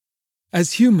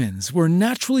As humans, we're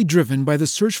naturally driven by the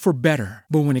search for better.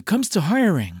 But when it comes to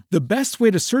hiring, the best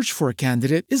way to search for a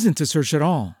candidate isn't to search at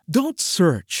all. Don't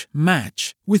search,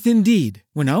 match with Indeed.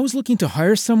 When I was looking to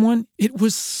hire someone, it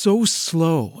was so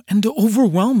slow and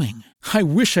overwhelming. I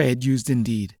wish I had used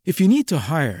Indeed. If you need to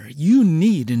hire, you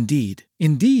need Indeed.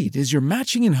 Indeed is your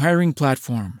matching and hiring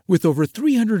platform with over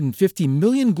 350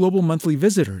 million global monthly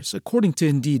visitors, according to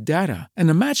Indeed data, and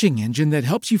a matching engine that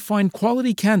helps you find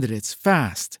quality candidates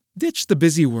fast. Ditch the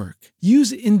busy work.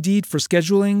 Use Indeed for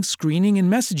scheduling, screening,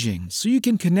 and messaging so you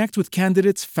can connect with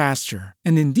candidates faster.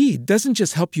 And Indeed doesn't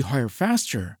just help you hire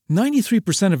faster.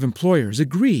 93% of employers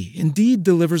agree Indeed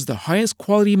delivers the highest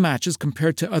quality matches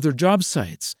compared to other job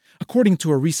sites, according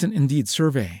to a recent Indeed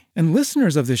survey. And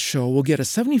listeners of this show will get a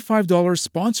 $75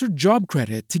 sponsored job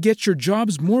credit to get your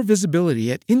jobs more visibility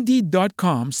at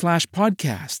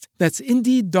Indeed.com/podcast. That's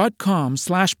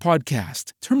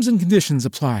Indeed.com/podcast. Terms and conditions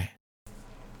apply.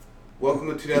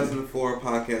 Welcome to 2004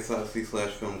 Podcast Odyssey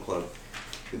 / Film Club.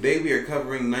 Today we are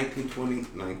covering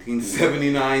 1979's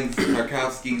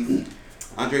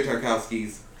Andrei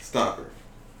Tarkovsky's Stalker.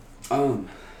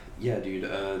 Yeah, dude.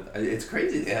 It's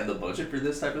crazy they had the budget for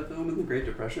this type of film in the Great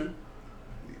Depression.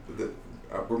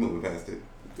 We're moving past it.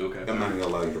 Okay. I'm not gonna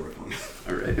allow you to work on it.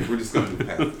 All right. We're just gonna move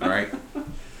past it. All right.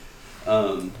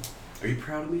 Are you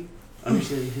proud of me?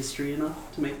 Understanding history enough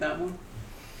to make that one?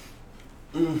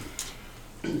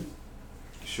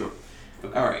 Sure.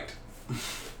 Okay. All right.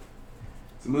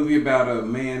 It's a movie about a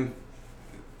man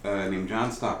named John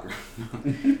Stalker,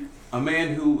 a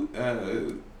man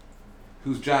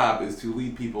whose job is to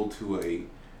lead people to a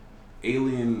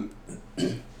alien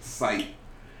site.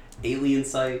 Alien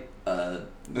site. The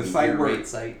site where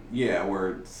site. Yeah,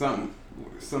 where some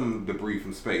debris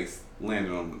from space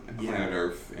landed on planet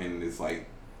Earth and is like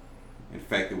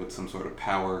infected with some sort of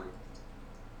power.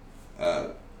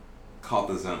 Called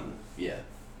the Zone. Yeah.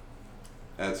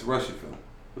 It's a Russian film.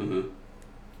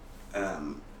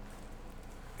 Mm-hmm.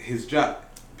 His job,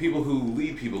 people who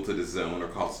lead people to the zone are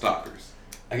called stalkers.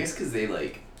 I guess because they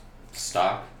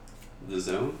stalk the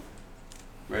zone,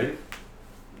 right?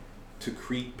 To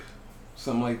creep,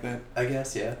 something like that. I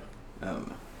guess, yeah.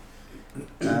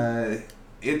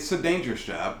 It's a dangerous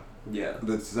job. Yeah.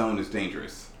 The zone is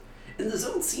dangerous. And the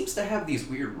zone seems to have these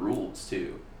weird rules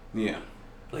too. Yeah.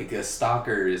 Like a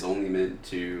stalker is only meant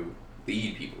to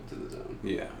lead people to the zone.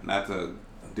 Yeah, not to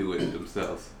do it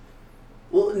themselves.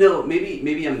 Well, no,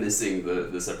 maybe I'm missing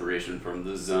the separation from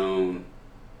the zone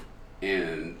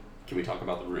and can we talk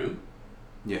about the room?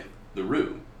 Yeah. The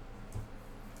room.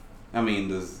 I mean,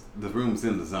 the room's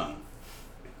in the zone.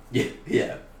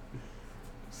 Yeah.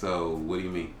 So, what do you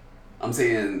mean? I'm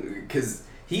saying, because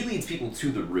he leads people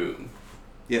to the room.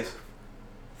 Yes.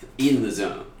 In the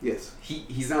zone. Yes.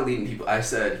 He's not leading people. I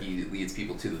said he leads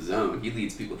people to the zone. He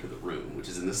leads people to the room, which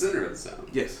is in the center of the zone.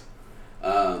 Yes.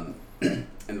 And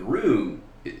the room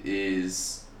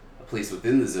is a place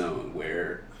within the zone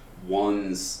where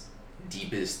one's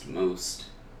deepest, most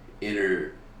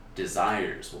inner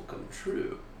desires will come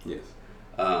true. Yes.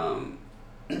 And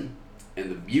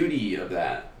the beauty of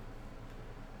that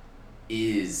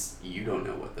is you don't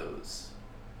know what those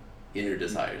inner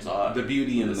desires are. The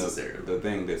beauty in the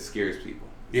thing that scares people.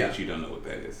 Yeah. That you don't know what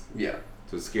that is. Yeah.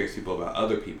 So it scares people about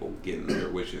other people getting their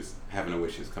wishes, having their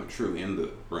wishes come true in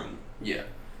the room. Yeah.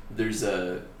 There's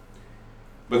a...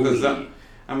 But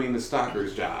the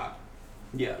stalker's job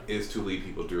is to lead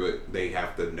people through it. They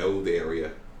have to know the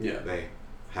area. Yeah. They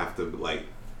have to,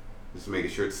 just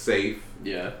making sure it's safe.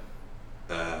 Yeah.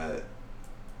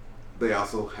 They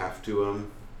also have to,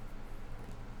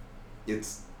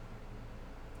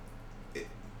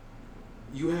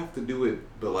 you have to do it,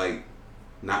 but,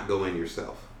 not go in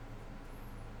yourself.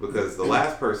 Because the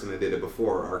last person that did it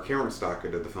before, our current stalker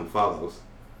that the film follows,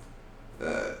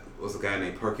 was a guy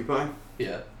named Porcupine.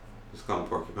 Yeah. Just call him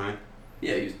Porcupine.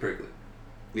 Yeah, he was prickly.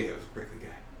 Yeah, he was a prickly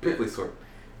guy. Prickly sort.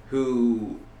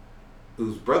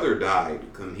 Whose brother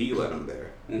died when he let him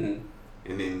there. Mm-hmm.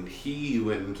 And then he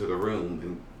went into the room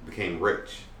and became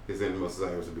rich. His innermost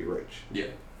desire was to be rich.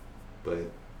 Yeah. But,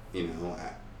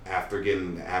 after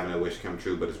having a wish come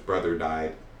true, but his brother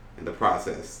died in the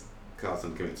process, caused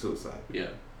him to commit suicide. Yeah.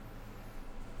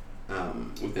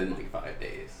 Within 5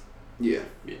 days. Yeah.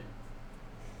 Yeah.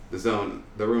 The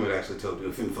room had actually told you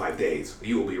within 5 days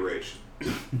you will be rich,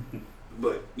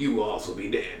 but you will also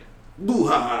be dead. Boo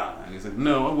ha ha! And he's like,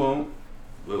 no, I won't.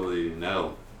 Little did he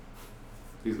know,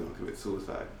 he's gonna commit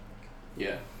suicide.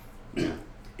 Yeah. Yeah.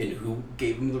 And who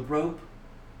gave him the rope?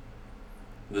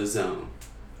 The zone.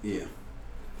 Yeah.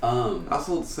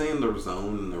 Also, saying the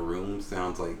zone in the room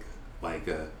sounds like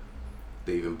a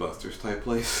Dave and Buster's type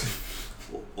place.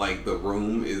 The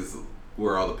room is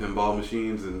where all the pinball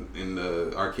machines and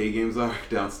the arcade games are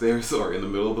downstairs or in the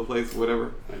middle of the place,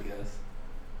 whatever. I guess.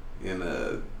 And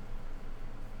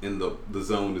the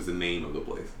zone is the name of the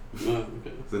place. Oh,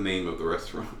 okay. It's the name of the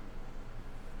restaurant.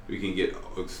 We can get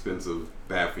expensive,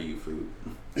 bad for you food.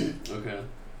 Okay.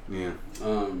 Yeah.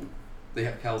 They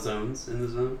have calzones in the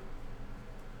zone.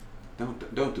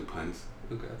 Don't do puns.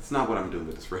 Okay. It's not what I'm doing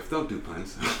with this riff. Don't do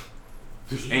puns.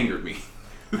 Just angered me.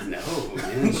 I know,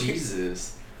 man.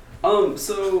 Jesus.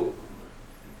 So,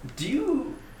 do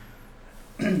you?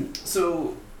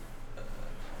 So,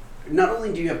 not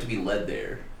only do you have to be led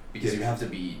there, because you have to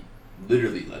be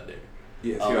literally led there.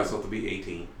 Yes, you also have to be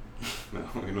 18. No,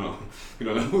 you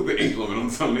don't know who the age limit on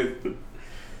zone is.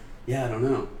 Yeah, I don't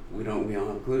know. We don't have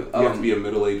a clue. You have to be a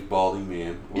middle-aged balding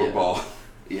man or a bald.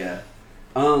 Yeah.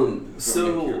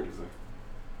 So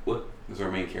what? That's our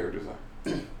main characters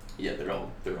are. Yeah, they're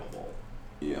all bald.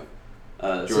 Yeah.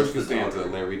 so George Costanza,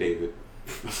 Larry David.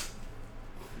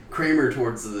 Kramer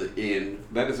towards the end.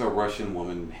 That is a Russian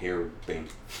woman hair thing.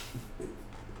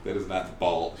 That is not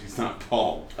bald. She's not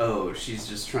bald. Oh, she's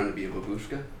just trying to be a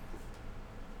babushka?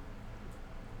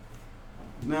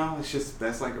 No, it's just,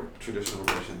 that's like a traditional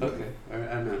Russian thing. Okay, alright,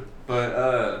 I know.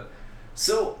 But,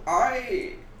 so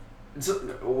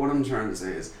what I'm trying to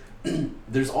say is,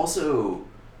 there's also,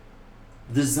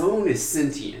 the zone is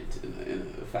sentient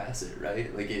in a facet,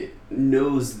 right? Like, it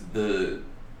knows the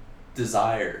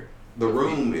desire. The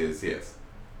room is, yes.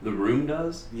 The room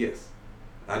does? Yes.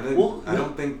 I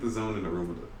don't think the zone and the room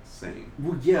are the same.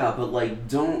 Well, yeah, but, like,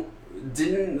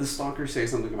 didn't the stalker say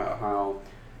something about how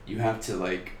you have to,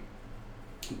 like,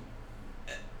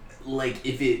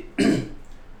 if it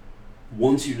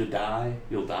wants you to die,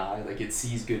 you'll die. Like, it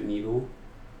sees good and evil,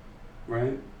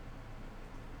 right?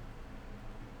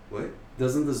 What?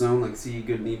 Doesn't the zone, like, see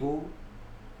good and evil?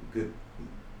 Good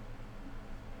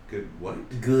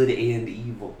what? Good and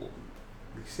evil.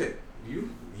 You said, you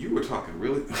were talking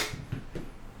really...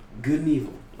 Good and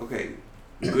evil. Okay,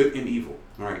 good and evil.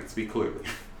 Alright, speak clearly.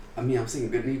 I mean, I'm saying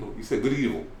good and evil. You said good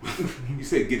evil. You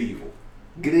said good evil.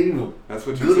 Good and evil. That's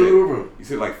what you good said. And evil. You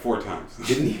said like 4 times.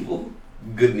 Good and evil.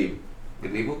 Good and evil.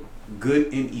 Good and evil.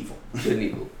 Good and evil. Good and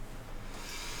evil.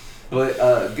 But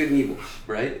good and evil,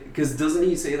 right? Because doesn't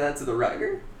he say that to the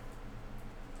writer?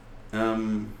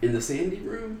 In the Sandy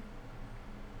room?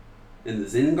 In the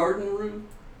Zen Garden room?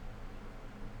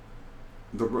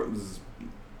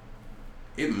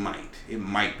 It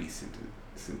might be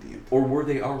sentient. Or were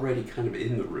they already kind of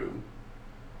in the room?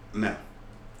 No.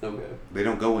 Okay. They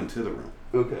don't go into the room.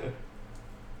 Okay.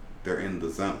 They're in the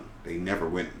zone. They never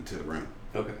went into the room.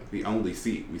 Okay. We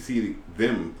see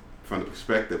them from the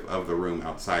perspective of the room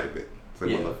outside of it. So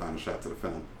one of the final shots of the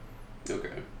film.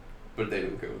 Okay. But they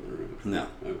don't go in the room. No.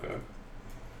 Okay.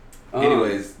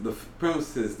 Anyways, the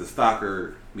premise is the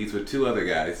stalker meets with 2 other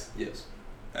guys. Yes.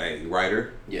 A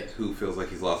writer. Yes. Who feels like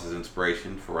he's lost his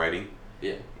inspiration for writing.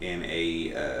 Yeah. And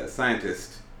a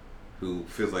scientist who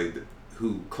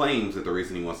claims that the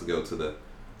reason he wants to go to the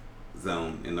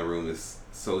zone in the room is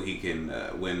so he can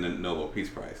win the Nobel Peace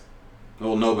Prize.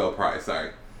 Oh, Nobel Prize,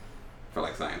 sorry. For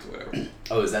like science or whatever.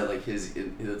 Oh, is that like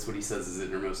that's what he says his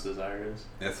innermost desire is?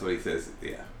 That's what he says,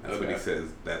 yeah. That's what he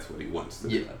says, that's what he wants to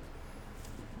do. Yeah.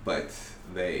 But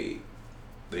they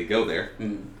go there,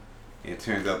 Mm. and it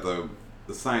turns out the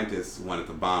scientists wanted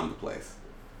to bomb the place.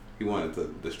 He wanted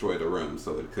to destroy the room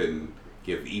so it couldn't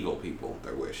give evil people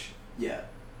their wish. Yeah.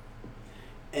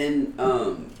 And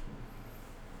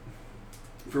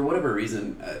for whatever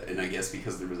reason, and I guess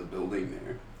because there was a building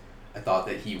there, I thought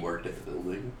that he worked at the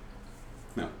building.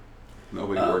 No.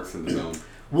 Nobody works in the zone.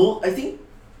 Well, I think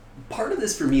part of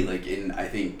this for me, like, and I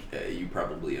think you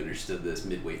probably understood this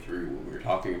midway through when we were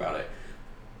talking about it,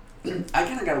 I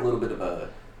kind of got a little bit of a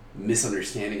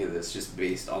misunderstanding of this just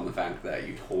based on the fact that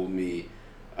you told me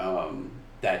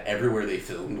that everywhere they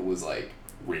filmed was, like,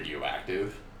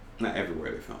 radioactive. Not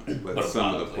everywhere they filmed, but a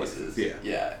some lot of the places. Yeah.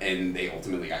 Yeah, and they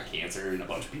ultimately got cancer and a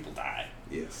bunch of people died.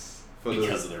 Yes.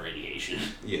 Because of the radiation.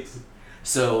 Yes.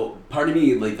 So part of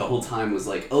me, like, the whole time was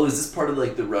like, oh, is this part of,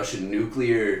 like, the Russian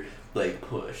nuclear, like,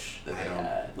 push that they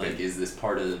had? Like, is this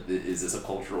a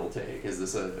cultural take? Is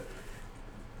this a...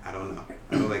 I don't know.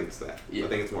 I don't think it's that. Yeah. I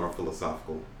think it's more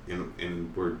philosophical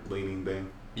in word leaning thing.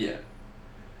 Yeah.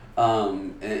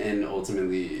 And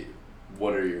ultimately,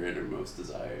 what are your innermost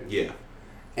desires? Yeah.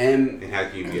 And how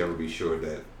can you ever be sure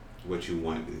that what you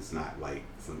want is not like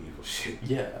some evil shit?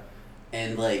 Yeah.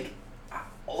 And, like,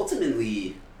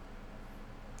 ultimately,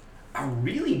 I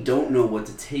really don't know what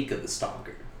to take of the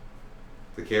stalker.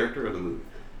 The character or the movie?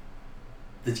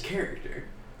 The character.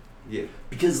 Yeah.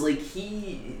 Because, like,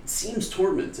 he seems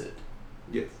tormented.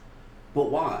 Yes.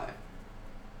 But why?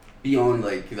 beyond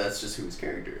like that's just who his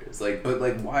character is. Like, but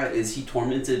like, why is he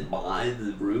tormented by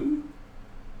the room?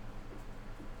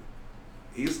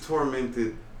 He's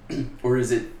tormented. Or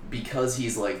is it because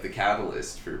he's like the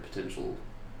catalyst for potential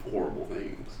horrible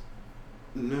things?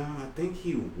 No, I think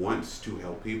he wants to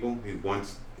help people. He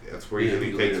wants. That's where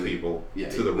he takes people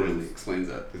to the room. Explains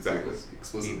that Exactly.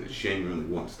 Explicitly. He genuinely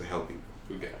wants to help people.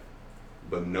 Okay.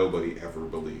 But nobody ever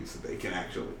believes that they can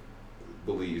actually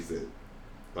believes that.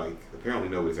 Like, apparently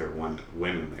nobody's ever went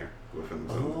in there with him.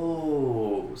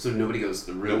 Oh, so nobody goes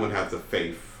to the room. No one has the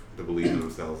faith to believe in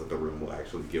themselves that the room will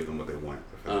actually give them what they want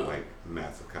without like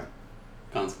massive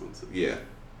consequences. Yeah.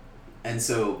 And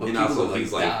so, but and people also like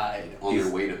he's like died on their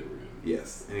way to the room.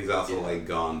 Yes, and he's also like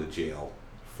gone to jail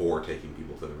for taking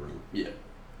people to the room. Yeah.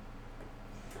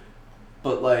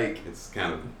 But like, it's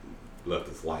kind of left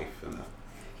his life in a.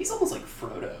 He's almost like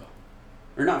Frodo,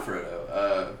 or not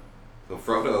Frodo. So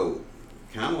Frodo,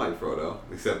 kind of like Frodo,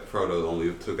 except Frodo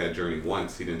only took that journey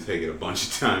once. He didn't take it a bunch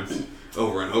of times,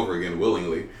 over and over again,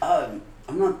 willingly. I'm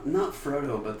not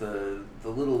Frodo, but the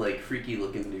little like freaky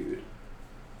looking dude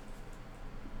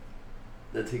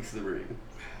that takes the ring.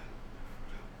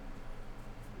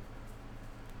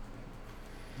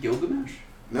 Gilgamesh?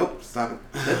 Nope, stop it.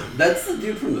 That's the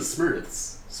dude from the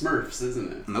Smurfs,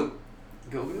 isn't it? Nope.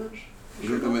 Gilgamesh?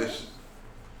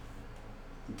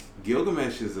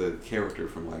 Gilgamesh is a character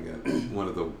from like one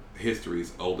of the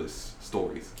history's oldest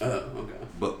stories. Oh, okay.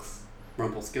 Books.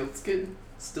 Rumpelstiltskin?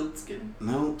 Stiltskin?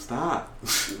 No, stop.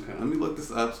 Okay. Let me look this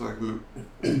up so I can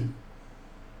remember.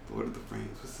 Lord of the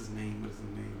Rings. What's his name?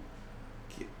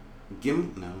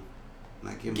 No,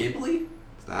 not Gimli. Ghibli?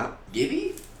 Stop.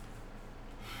 Gibby?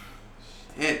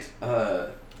 Shit.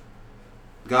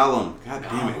 Gollum. God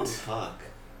damn it. Fuck.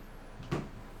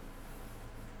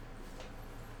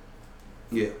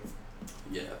 Yeah.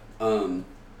 Yeah. Oh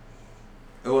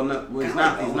well, no. Well, he's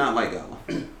not. He's not like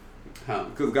Gollum. How?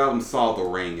 Because Gollum saw the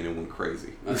ring and it went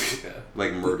crazy. Oh, okay.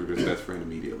 Like murdered his best friend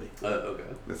immediately. Okay.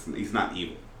 He's not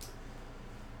evil.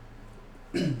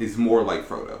 He's more like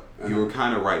Frodo. You were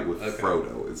kind of right with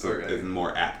Frodo. It's a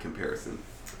more apt comparison.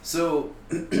 So,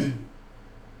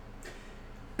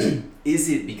 is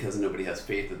it because nobody has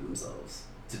faith in themselves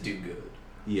to do good?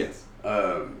 Yes.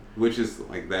 Which is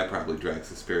like that probably drags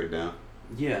his spirit down.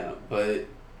 Yeah, but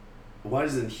why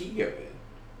doesn't he go in?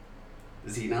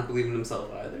 Does he not believe in himself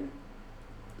either?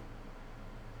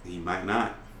 He might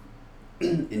not.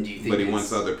 And do you think? But he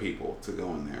wants other people to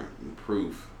go in there and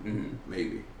prove,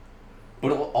 maybe.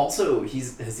 But also,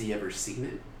 has he ever seen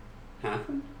it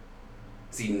happen?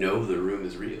 Does he know the room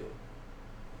is real?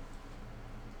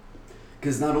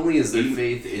 Because not only is there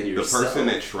faith in yourself... The person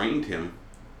that trained him,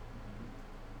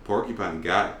 Porcupine,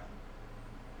 got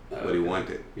what he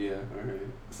wanted. Yeah, alright.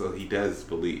 So he does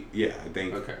believe. Yeah, I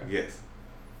think. Okay. Yes.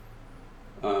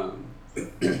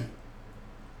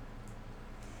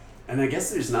 And I guess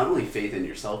there's not only faith in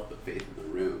yourself, but faith in the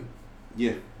room.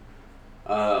 Yeah.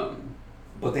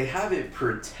 But they have it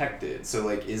protected. So,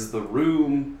 like, is the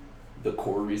room the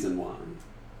core reason why?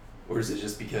 Or is it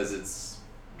just because it's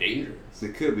dangerous?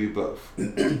 It could be both.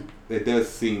 It does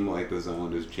seem like the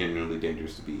zone is genuinely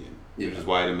dangerous to be in. Which is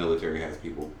why the military has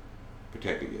people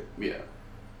protecting it. Yeah.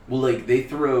 Well, like, they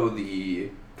throw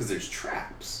because there's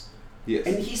traps. Yes.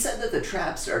 And he said that the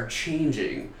traps are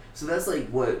changing. So that's like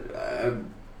what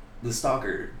the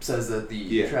stalker says, that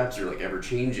the traps are like ever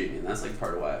changing, and that's like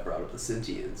part of why I brought up the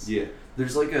sentience. Yeah.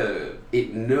 There's like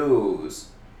it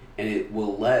knows, and it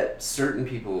will let certain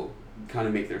people kind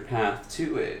of make their path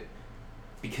to it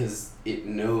because it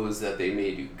knows that they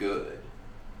may do good,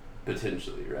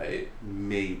 potentially, right?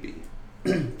 Maybe.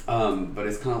 But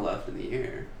it's kind of left in the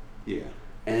air. Yeah.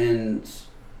 And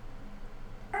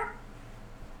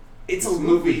it's this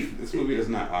movie. This movie does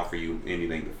not offer you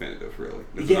anything definitive, really.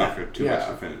 It doesn't offer too much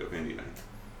definitive anything.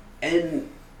 And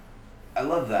I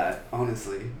love that,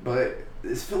 honestly. But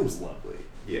this film's lovely.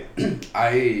 Yeah.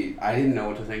 I didn't know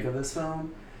what to think of this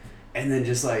film, and then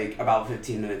just like about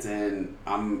 15 minutes in,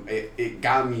 it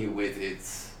got me with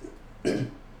its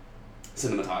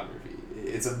cinematography.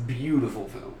 It's a beautiful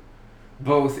film,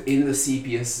 both in the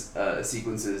sepia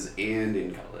sequences and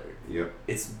in color. Yep.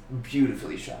 It's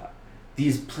beautifully shot.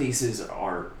 These places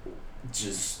are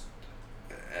just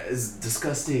as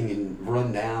disgusting and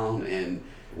run down and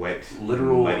wet,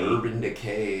 literal muddy. Urban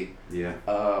decay. Yeah.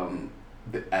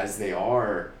 As they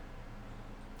are.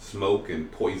 Smoke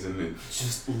and poison and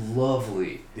just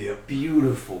lovely. Yeah.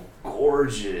 Beautiful,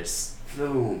 gorgeous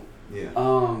film. Yeah.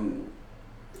 Oh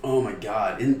my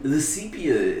god. And the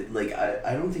sepia, like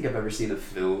I don't think I've ever seen a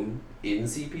film in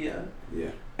sepia. Yeah.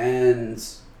 And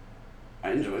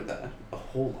I enjoyed that a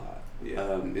whole lot.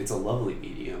 Yeah. It's a lovely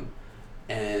medium.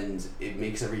 and it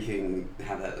makes everything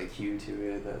have that like hue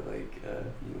to it, that like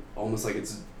almost like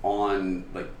it's on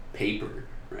like paper,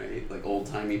 right? Like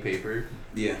old-timey paper.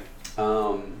 Yeah.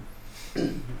 And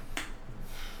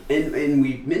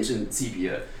we mentioned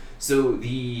sepia. So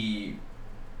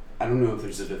I don't know if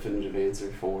there's a definitive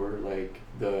answer for like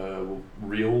the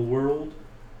real world,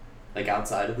 like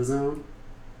outside of the zone.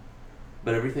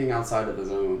 But everything outside of the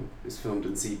zone is filmed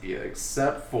in sepia,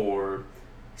 except for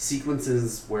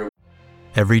sequences where...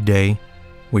 Every day,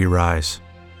 we rise,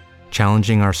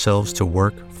 challenging ourselves to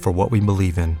work for what we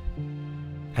believe in.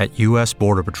 At U.S.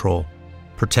 Border Patrol,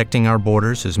 protecting our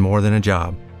borders is more than a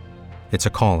job. It's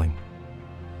a calling.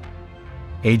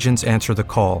 Agents answer the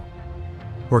call,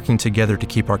 working together to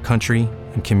keep our country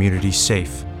and communities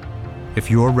safe.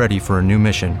 If you're ready for a new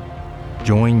mission,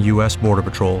 join U.S. Border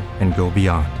Patrol and go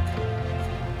beyond.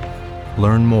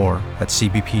 Learn more at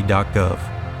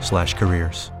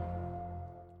cbp.gov/careers.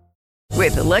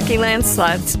 With the Lucky Land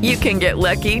Slots, you can get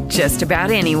lucky just about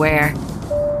anywhere.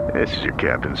 This is your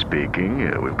captain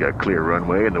speaking. We've got clear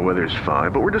runway and the weather's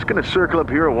fine, but we're just going to circle up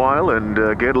here a while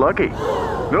and get lucky.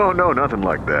 No, nothing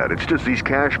like that. It's just these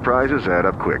cash prizes add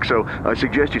up quick. So I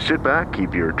suggest you sit back,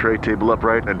 keep your tray table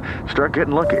upright, and start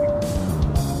getting lucky.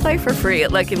 Play for free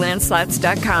at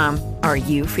LuckyLandSlots.com. Are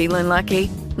you feeling lucky?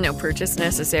 No purchase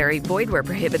necessary. Void where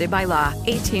prohibited by law.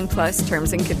 18+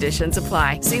 terms and conditions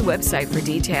apply. See website for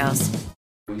details.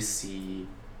 We see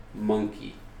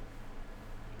Monkey.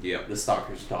 Yep. The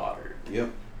stalker's daughter.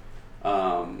 Yep.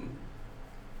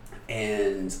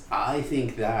 And I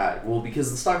think that, well,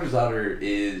 because the stalker's daughter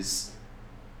is,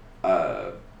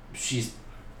 she's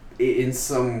in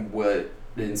some way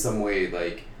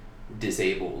like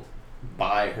disabled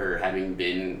by her having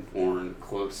been born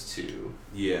close to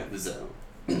the zone.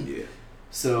 Yeah.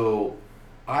 So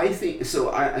I think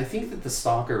that the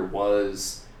stalker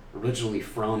was originally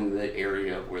from the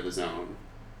area where the zone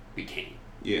became.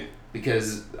 Yeah.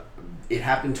 Because it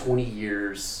happened 20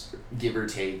 years, give or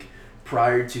take,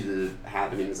 prior to the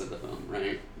happenings of the film,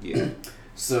 right? Yeah.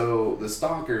 So the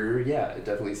stalker, it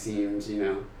definitely seems,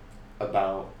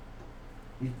 about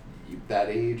that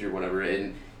age or whatever,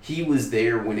 and he was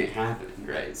there when it happened,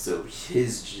 right? So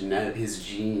his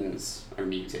genes are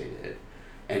mutated,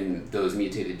 and those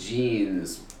mutated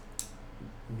genes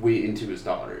went into his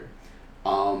daughter.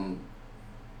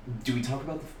 Do we talk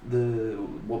about the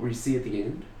what we see at the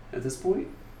end at this point?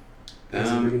 Is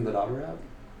he bringing the daughter out?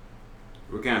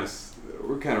 We're kind of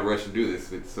rushing through this,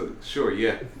 but so sure,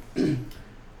 yeah.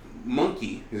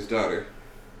 Monkey, his daughter,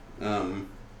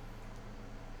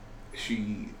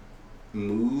 she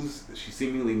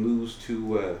seemingly moves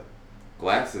to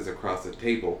glasses across the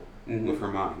table with her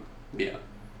mind. Yeah.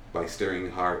 By staring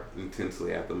hard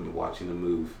intensely at them and watching them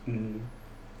move. Mm-hmm.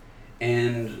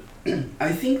 And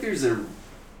I think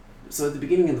so at the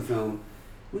beginning of the film,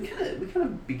 we kind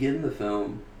of begin the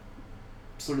film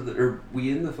we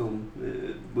end the film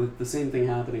with the same thing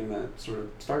happening that sort of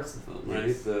starts the film, right?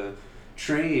 Yes. The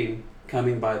train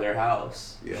coming by their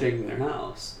house, Yep. shaking their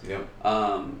house. Yep.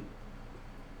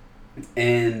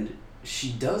 And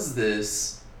she does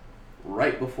this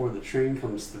right before the train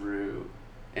comes through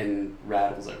and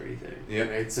rattles everything. Yep.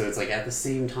 Right? So it's like at the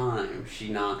same time she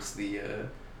knocks the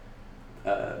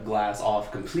glass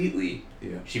off completely.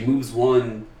 Yeah. She moves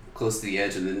one close to the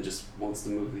edge and then just wants to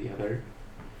move the other.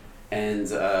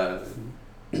 And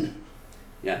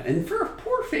and for a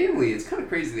poor family, it's kind of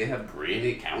crazy they have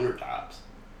granite countertops.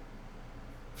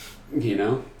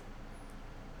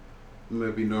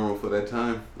 Might be normal for that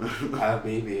time.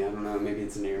 Maybe, I don't know, maybe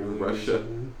it's an heirloom. Russia.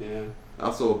 Yeah.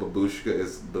 Also, a babushka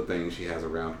is the thing she has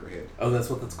around her head. Oh, that's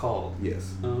what that's called?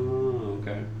 Yes. Oh,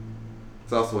 okay.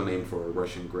 It's also a name for a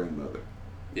Russian grandmother.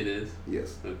 It is?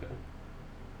 Yes. Okay.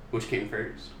 Which came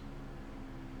first?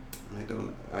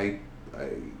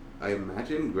 I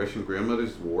imagine Russian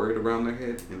grandmothers wore it around their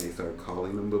head and they started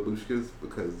calling them babushkas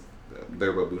because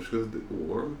their babushkas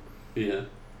wore them. Yeah.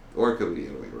 Or it could be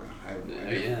the other way around. I have no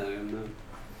idea. Yeah, I don't know.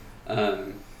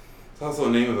 It's also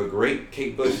the name of a great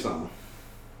Kate Bush song.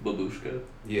 Babushka?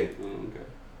 Yeah. Oh, okay.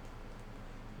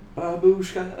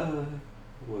 Babushka,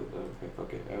 what?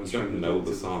 Okay. I was trying to know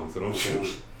the song, so don't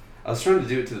I was trying to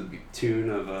do it to the tune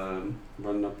of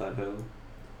Running Up That Hill.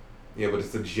 Yeah, but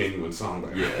it's a genuine song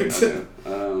by her. Yeah, okay.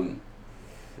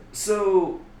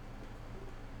 So,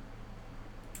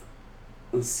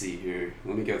 let's see here.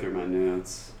 Let me go through my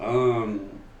notes.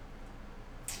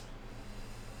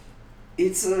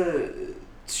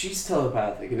 She's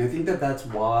telepathic, and I think that's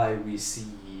why we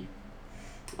see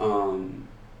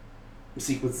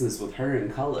sequences with her in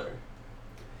color,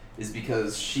 is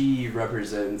because she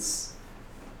represents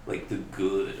like the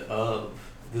good of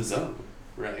the zone,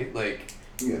 right? Like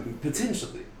Yeah.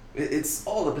 Potentially. It's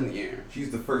all up in the air.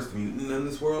 She's the first mutant in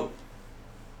this world.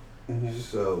 Mm-hmm.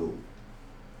 So,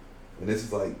 and this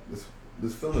is like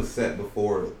this film is set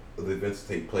before the events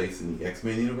take place in the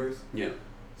X-Men universe. Yeah.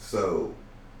 So,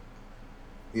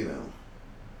 you know,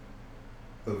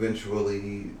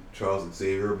 eventually Charles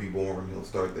Xavier will be born. He'll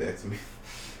start the X-Men.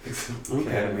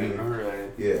 Okay. All right.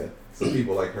 Yeah. So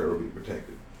people like her will be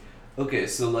protected. Okay,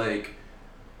 so like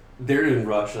they're in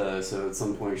Russia, so at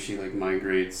some point she like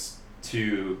migrates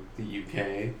to the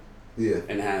UK. Yeah.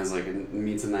 And has like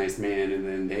meets a nice man, and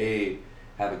then they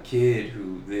have a kid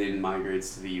who then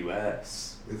migrates to the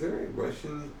U.S. Is there a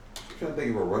Russian? I'm trying to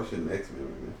think of a Russian X-Men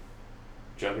right now.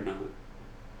 Juggernaut.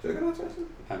 Juggernaut's Russian?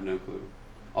 I have no clue.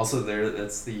 Also,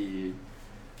 that's the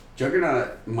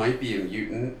Juggernaut might be a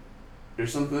mutant or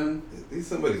something. He's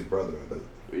somebody's brother, I think.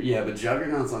 Yeah, but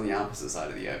Juggernaut's on the opposite side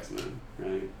of the X-Men,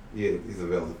 right? Yeah, he's a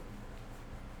villain.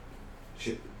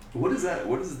 Shit. What is that?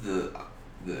 What is the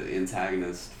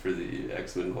antagonist for the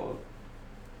X-Men called?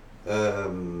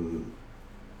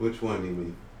 Which one do you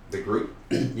mean? The group?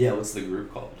 Yeah, what's the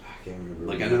group called? I can't remember.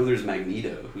 Like, I know there's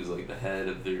Magneto, who's like the head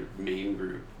of their main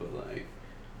group, but like...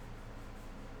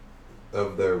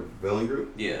 Of their villain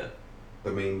group? Yeah.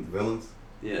 The main villains?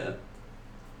 Yeah.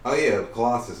 Oh yeah,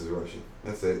 Colossus is Russian.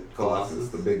 That's it. Colossus, Colossus?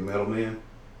 the big metal man.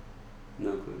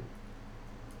 No clue.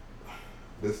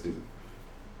 This dude.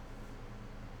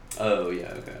 Oh,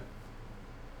 yeah, okay.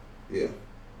 Yeah.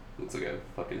 Looks like a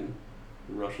fucking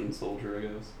Russian soldier, I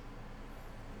guess.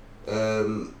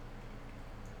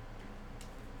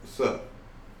 So,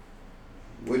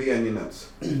 what do you got in your notes?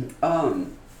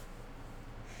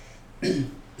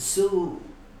 So,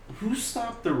 who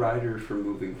stopped the rider from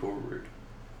moving forward?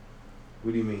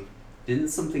 What do you mean? Didn't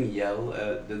somebody yell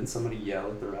at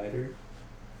the rider?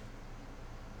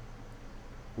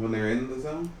 When they're in the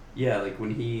zone? Yeah, like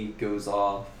when he goes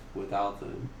off without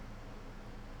them.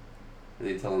 And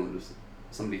they tell him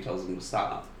somebody tells him to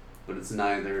stop. But it's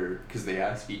neither, because they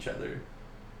ask each other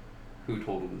who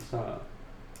told him to stop.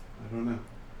 I don't know.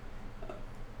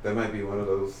 That might be one of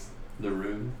those The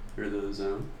room or the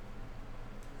zone.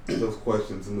 those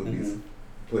questions the movies Mhm.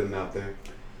 putting out there.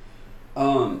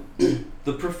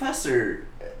 The professor.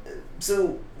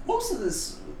 So most of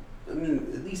this, I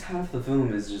mean, at least half the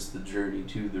film is just the journey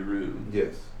to the room.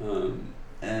 Yes.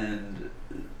 And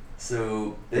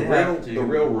so The they real have to. the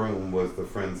real room was the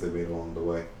friends they made along the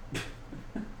way.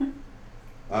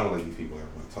 I don't think these people ever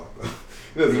want to talk though.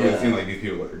 It doesn't really Yeah. seem like these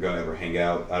people are gonna ever hang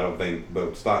out. I don't think.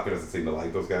 But Stalker doesn't seem to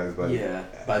like those guys. But Yeah,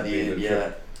 by at the end of end, the yeah.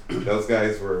 trip, those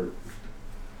guys were.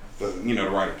 The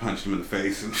writer punched him in the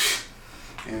face,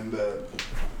 and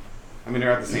I mean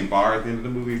they're at the same bar at the end of the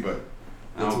movie, but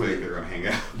I That's don't think weird. they're gonna hang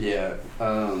out. Yeah.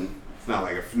 It's not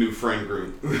like a new friend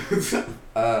group.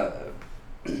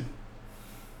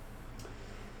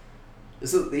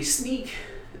 So they sneak.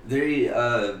 They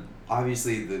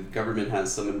obviously the government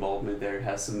has some involvement there,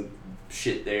 has some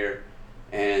shit there,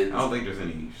 and I don't think there's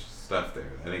any stuff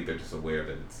there. I think they're just aware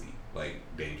that it's like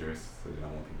dangerous, so they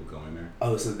don't want people going there.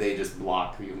 oh, so they just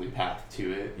block the only path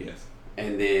to it, Yes.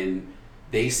 and then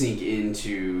they sneak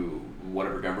into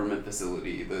whatever government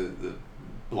facility, the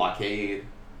blockade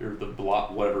or the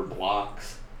whatever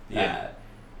blocks Yeah. that,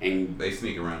 and They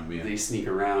sneak around. Yeah. they sneak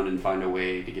around and find a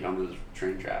way to get onto the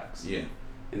train tracks. Yeah.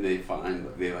 And they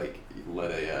like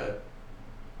let a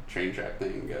train track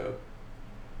thing go.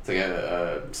 It's like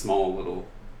a small little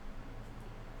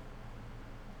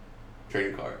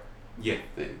train car Yeah.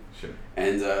 thing. Sure.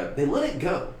 And they let it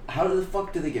go. How the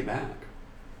fuck do they get back?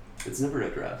 It's never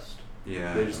addressed.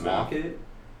 Yeah. They just I don't know. walk it?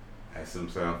 I assume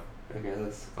so. I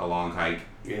guess. A long hike.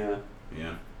 Yeah.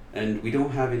 Yeah. And we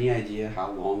don't have any idea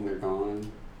how long they're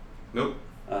gone. Nope.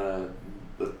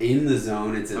 But in the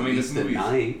zone, it's at I mean, least this at movie's-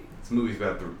 night. This movie's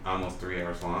about almost 3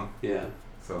 hours long, Yeah.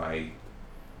 so I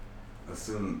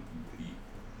assume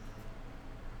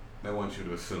they want you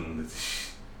to assume that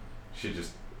shit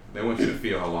just. They want you to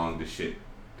feel how long the shit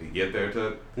to get there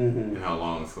took, Mm-hmm. and how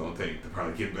long it's gonna take to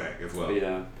probably get back as well.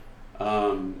 Yeah.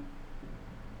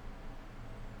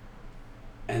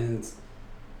 And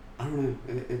I don't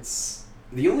know. It's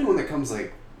the only one that comes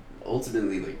like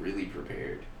ultimately like really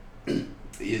prepared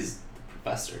is the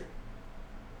professor.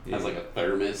 Yeah. Has like a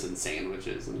thermos and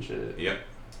sandwiches and shit. Yep.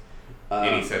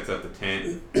 And he Um, sets up the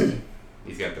tent.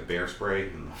 He's got the bear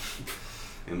spray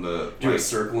and the do a like,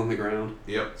 circle in the ground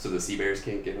Yep. so the sea bears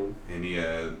can't get him. And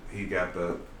he got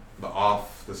the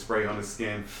spray on his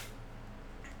skin.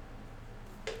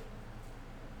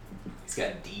 He's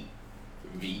got deep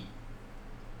V.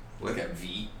 What? He's got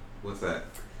V. What's that?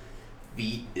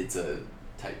 V. It's a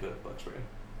type of bug spray.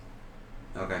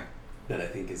 Okay. that I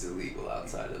think is illegal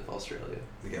outside of Australia.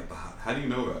 Yeah, but how do you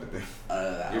know about it then?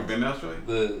 You ever been to Australia?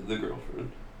 The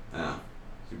girlfriend. Oh.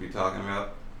 She'd be talking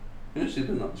about Yeah, she's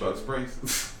been to bug Australia.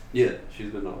 sprays. Yeah,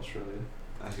 she's been to Australia.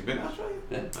 Has she been to Australia?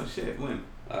 Yeah. Oh shit, when?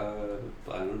 I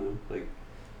don't know, like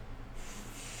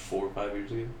 4 or 5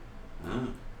 years ago.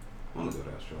 I want to go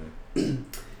to Australia.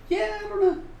 Yeah, I don't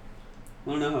know. I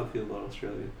don't know how I feel about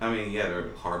Australia. I mean, yeah, they're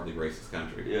a hardly racist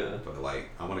country. Yeah. But like,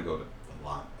 I want to go to a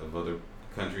lot of other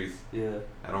countries. Yeah.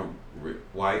 I don't.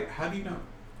 Why? How do you know?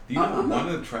 Do you I'm want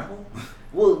not- to travel?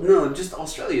 Well, no, just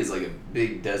Australia is like a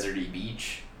big deserty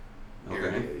beach area.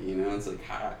 Okay. You know, it's like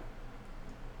hot.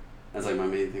 That's like my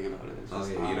main thing about it. It's Oh,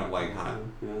 just yeah, you don't like hot.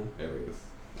 Yeah. Areas.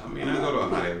 I mean, I go to a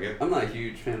hot area. I'm not a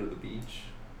huge fan of the beach.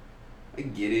 I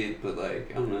get it, but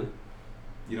like, I don't know.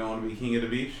 You don't want to be king of the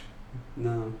beach?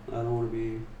 No, I don't want to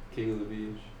be king of the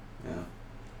beach. Yeah.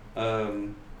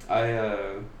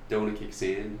 I don't want to kick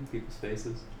sand in people's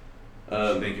faces.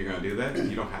 You think you're gonna do that?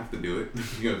 You don't have to do it.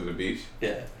 You go to the beach.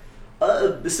 Yeah.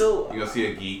 So. You go see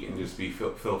a geek and just be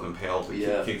feel compelled to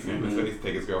Yeah. kick him in his face,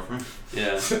 take his girlfriend.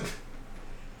 Yeah.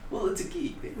 Well, it's a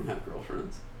geek. They don't have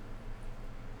girlfriends.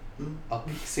 I'll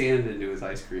kick sand into his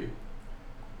ice cream.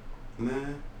 Nah,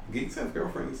 geeks have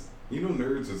girlfriends. You know,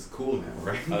 nerds is cool now,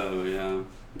 right? Oh yeah,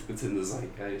 it's in the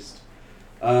zeitgeist.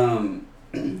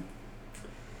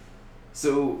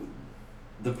 So,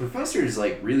 the professor is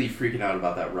like really freaking out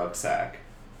about that rucksack,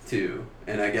 too,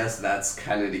 and I guess that's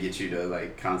kind of to get you to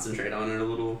like concentrate on it a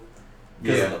little,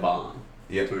 because of the bomb.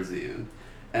 Yeah. Towards the end,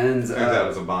 and That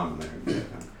was a bomb in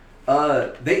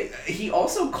there. he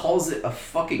also calls it a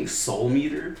fucking soul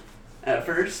meter, at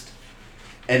first,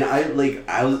 and I think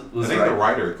the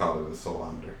writer called it a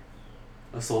soulometer.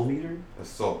 A soul meter. A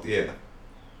soul, yeah.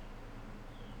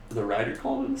 The writer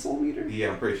called it a soul meter? Yeah,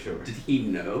 I'm pretty sure. Did he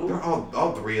know? They're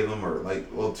all three of them are like,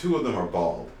 well, two of them are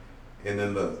bald, and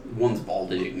then the One's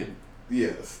balding.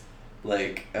 yes,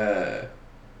 Like,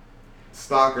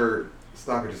 Stalker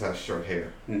just has short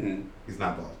hair. mm-hmm. He's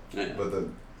not bald, Yeah. but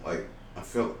I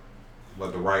feel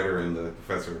like the writer and the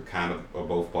professor kind of are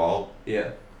both bald.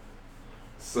 Yeah.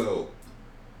 So,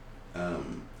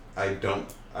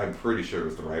 I'm pretty sure it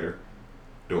was the writer.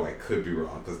 Though I could be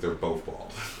wrong because they're both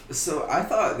bald. So I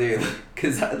thought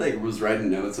because I was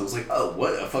writing notes, I was like, oh,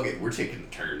 what a fucking, we're taking a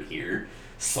turn here.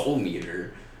 Soul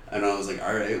meter. And I was like,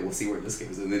 all right, we'll see where this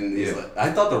goes. And then he's like,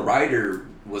 I thought the writer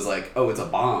was like, oh, it's a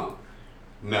bomb.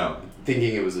 No.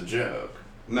 Thinking it was a joke.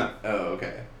 No. Oh,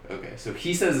 okay. Okay. So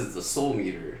he says it's a soul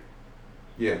meter.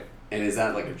 Yeah. And is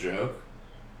that like a joke?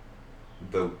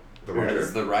 The Or writer.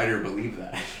 does the writer believe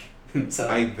that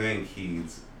himself? I think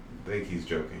he's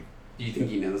joking. Do you think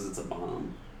he knows it's a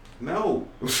bomb? No.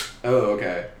 Oh,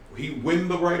 okay. When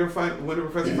the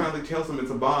professor finally tells him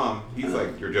it's a bomb, he's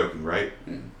like, "You're joking, right?"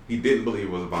 He didn't believe it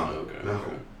was a bomb. Okay. No.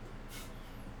 Okay.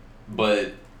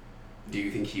 But do you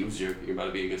think he was joking about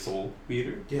it being a soul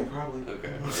meter? Yeah, probably.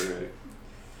 Okay.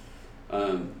 All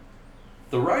right.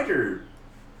 The writer.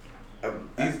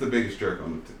 He's the biggest jerk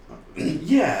on the.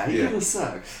 Yeah, he Yeah. kind of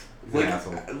sucks. He's an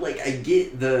asshole. I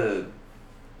get the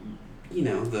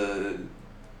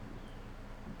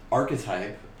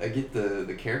archetype. I get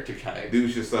the character type.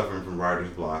 Dude's just suffering from writer's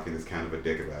block and is kind of a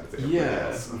dick about it to everybody Yeah,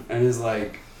 else. and it's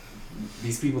like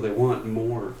these people, they want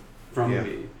more from Yeah.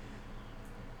 me.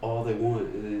 All they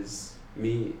want is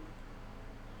me.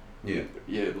 Yeah.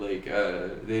 Yeah, like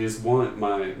they just want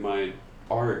my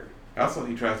art. Also,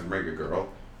 he tries to bring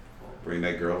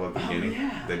that girl at the beginning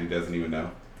yeah. that he doesn't even know.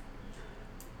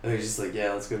 And he's just like,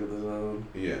 yeah, let's go to the zone.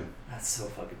 Yeah. That's so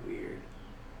fucking weird.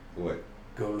 What?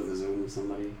 Go to the zone with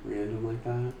somebody random like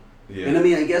that. Yeah. And I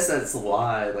mean, I guess that's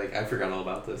why, like, I forgot all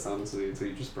about this, honestly, until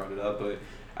you just brought it up, but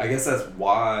I guess that's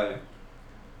why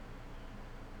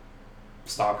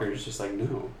Stalker's just like,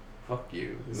 no, fuck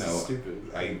you. This is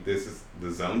stupid.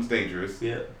 The zone's dangerous.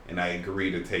 Yeah. And I agree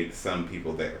to take some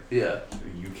people there. Yeah.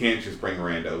 You can't just bring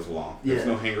randos along. There's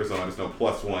Yeah. no hangers on. There's no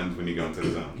plus ones when you go into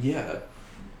the zone. Yeah.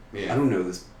 Yeah. I don't know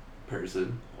this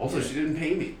person. Also, Yeah. she didn't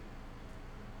pay me.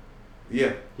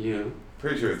 Yeah. You know?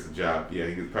 Pretty sure it's a job. Yeah,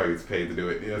 he probably gets paid to do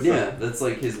it. Yeah, that's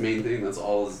like his main thing. That's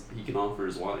all he can offer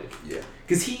his wife. Yeah.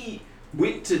 Because he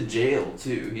went to jail,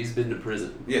 too. He's been to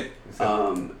prison. Yeah.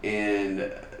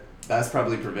 And that's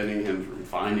probably preventing him from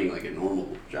finding, like, a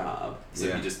normal job. So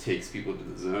Yeah. he just takes people to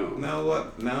the zone. No,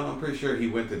 what? No, I'm pretty sure he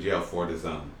went to jail for the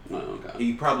zone. Oh, okay.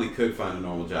 He probably could find a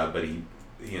normal job, but he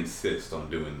insists on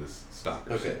doing this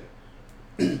stalker Okay.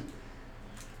 shit.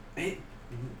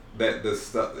 That the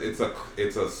stuff,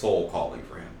 it's a soul calling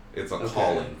for him. It's a Okay.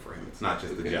 calling for him. It's not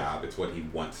just a Okay. job. It's what he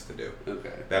wants to do.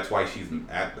 Okay. That's why she's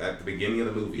at the beginning of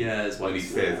the movie. Yeah, his when he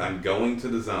wife's says, mad. "I'm going to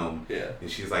the zone," Yeah.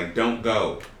 and she's like, "Don't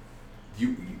go.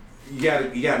 You you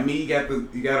got me,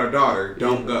 you got our daughter.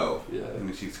 Don't go. Yeah. And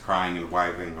then she's crying and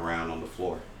writhing around on the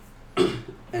floor.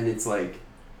 And it's like,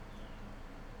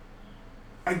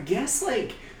 I guess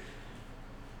like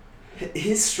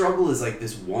his struggle is like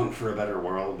this want for a better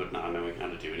world, but not knowing how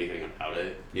to do anything about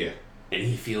it. Yeah. And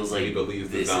he feels like he believes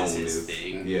this the zone is his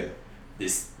thing. Yeah.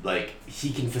 This, like,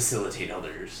 he can facilitate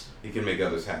others. He can make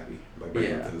others happy by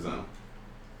bringing them to the zone.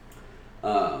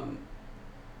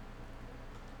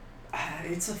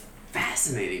 It's a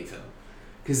fascinating film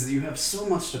because you have so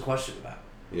much to question about.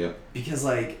 Yeah. Because,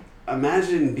 like,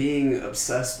 imagine being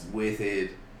obsessed with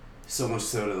it so much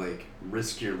so to, like,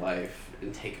 risk your life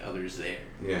and take others there.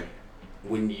 Yeah.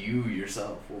 When you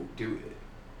yourself won't do it.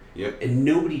 Yep. And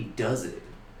nobody does it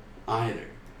either.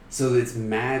 So it's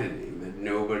maddening that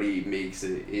nobody makes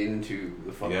it into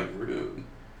the fucking room.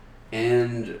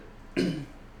 And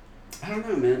I don't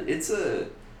know, man. It's a...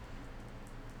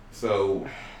 So,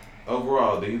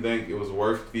 overall, do you think it was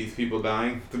worth these people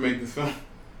dying to make this film?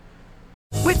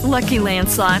 With Lucky Land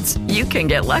Slots, you can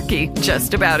get lucky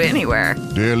just about anywhere.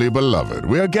 Dearly beloved,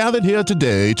 we are gathered here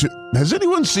today to... Has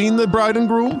anyone seen the bride and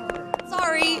groom?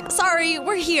 Sorry,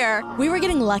 we're here. We were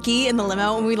getting lucky in the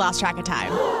limo and we lost track of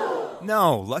time.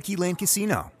 No, Lucky Land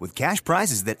Casino, with cash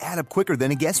prizes that add up quicker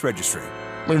than a guest registry.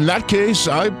 In that case,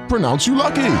 I pronounce you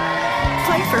lucky.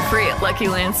 Play for free at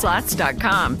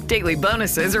LuckyLandSlots.com. Daily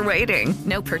bonuses are waiting.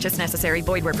 No purchase necessary.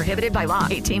 Void where prohibited by law.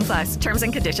 18+. Terms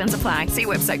and conditions apply. See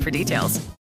website for details.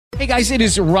 Hey guys, it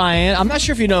is Ryan. I'm not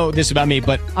sure if you know this about me,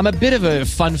 but I'm a bit of a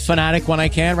fun fanatic when I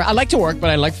can. I like to work,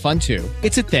 but I like fun too.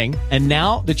 It's a thing. And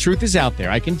now the truth is out there.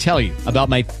 I can tell you about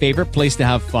my favorite place to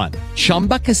have fun.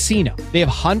 Chumba Casino. They have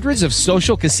hundreds of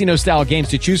social casino style games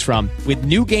to choose from with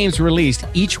new games released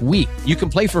each week. You can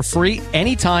play for free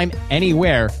anytime,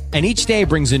 anywhere. And each day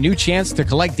brings a new chance to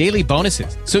collect daily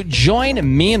bonuses. So join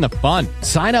me in the fun.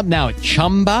 Sign up now at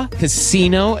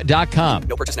ChumbaCasino.com.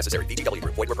 No purchase necessary. VGW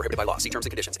Group. Void where prohibited by law. See terms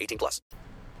and conditions. 18+.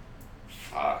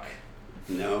 Fuck.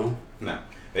 No.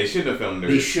 They shouldn't have filmed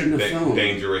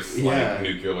dangerous like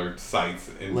nuclear sites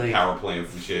and like, power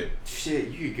plants and shit. Shit,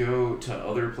 you could go to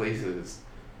other places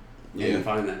and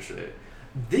find that shit.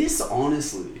 This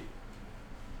honestly...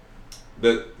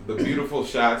 The beautiful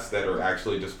shots that are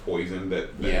actually just poison,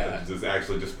 that is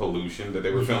actually just pollution that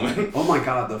they were filming. Oh my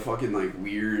god, the fucking like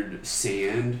weird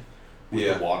sand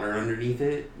with the water underneath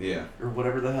it. Yeah. Or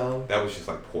whatever the hell. That was just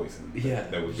like poison. Yeah.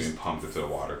 That was being pumped into the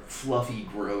water. Fluffy,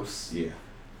 gross. Yeah.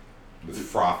 This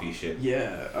frothy shit.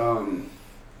 Yeah.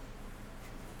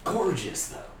 Gorgeous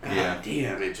though. God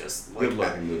damn, it just like good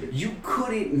looking movie. You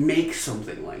couldn't make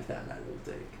something like that, I don't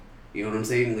think. You know what I'm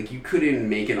saying? Like you couldn't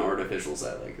make an artificial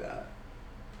set like that.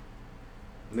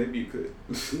 Maybe you could.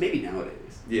 Maybe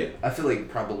nowadays. Yeah. I feel like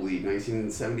probably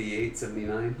 1978,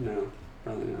 79. No,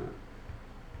 probably not.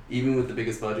 Even with the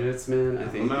biggest budgets, man, I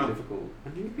think it'd be difficult. I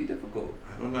think it'd be difficult.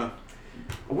 I don't know.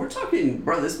 We're talking,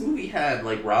 bro, this movie had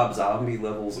like Rob Zombie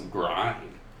levels of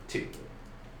grime, too.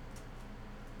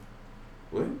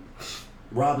 What?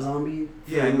 Rob Zombie?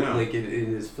 Yeah, I know. Like in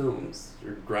his films,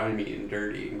 are grimy and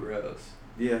dirty and gross.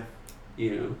 Yeah.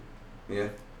 You know? Yeah.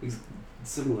 He's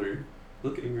similar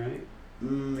looking, right?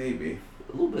 Maybe.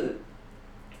 A little bit.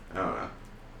 I don't know.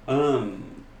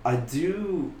 I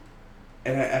do,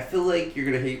 and I feel like you're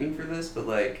gonna hate me for this, but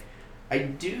like, I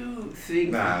do think.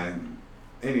 Nah,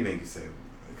 anything you say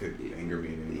could anger me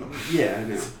in any moment. Yeah, I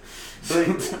know.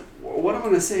 But what I'm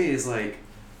gonna say is like,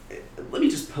 let me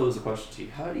just pose a question to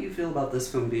you. How do you feel about this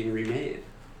film being remade?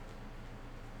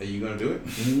 Are you gonna do it?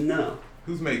 No.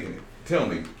 Who's making it? Tell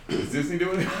me. Is Disney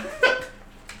doing it?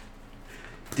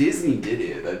 Disney did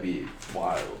it. That'd be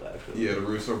wild, actually. Yeah, the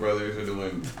Russo brothers are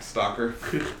doing Stalker.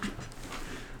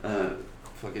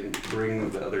 Fucking bring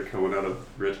the other Coen out of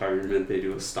retirement. They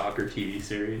do a Stalker TV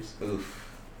series. Oof.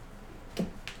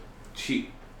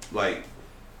 Cheap. Like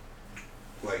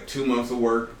 2 months of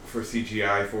work for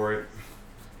CGI for it.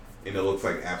 And it looks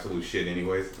like absolute shit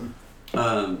anyways.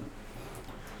 And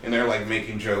they're like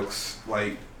making jokes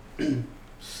like,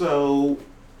 so,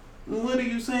 what are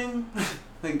you saying?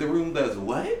 Like the room does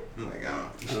what? I'm like,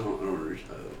 I don't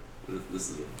understand.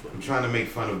 This is. I'm trying to make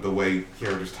fun of the way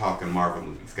characters talk in Marvel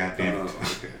movies. God damn it!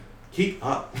 Okay. Keep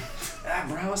up.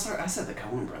 Bro, I said the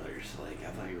Coen brothers. Like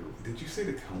I thought you were. Did you say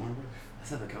the Coen brothers? I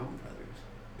said the Coen brothers.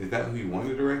 Is that who you wanted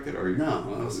to direct it, or no?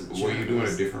 That was were you doing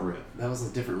a different riff? That was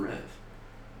a different riff.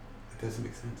 It doesn't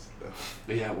make sense though.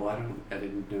 But yeah, well, I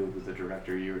didn't know the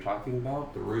director you were talking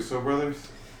about. The Russo brothers.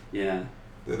 Yeah.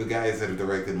 They're the guys that have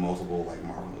directed multiple like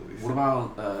Marvel movies. What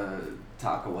about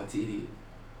Taika Waititi?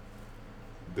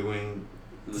 Doing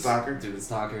Stalker? Doing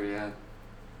Stalker, yeah.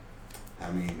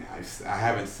 I mean, I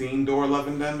haven't seen Thor: Love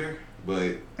and Thunder,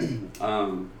 but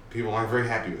people aren't very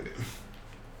happy with it.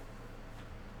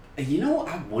 You know,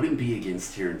 I wouldn't be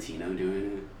against Tarantino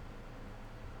doing it.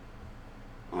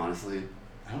 Honestly.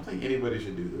 I don't think anybody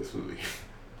should do this movie.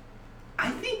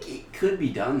 I think it could be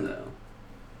done, though.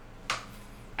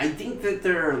 I think that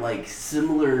there are, like,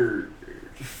 similar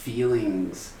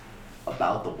feelings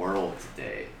about the world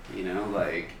today. You know,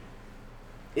 like...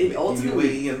 It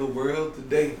ultimately... in the world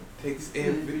today takes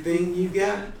everything you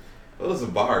got. Well, there's a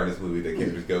bar in this movie that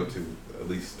characters go to at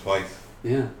least twice.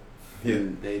 Yeah. Yeah.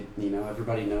 And they, you know,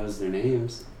 everybody knows their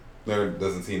names. There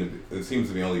doesn't seem to be, it seems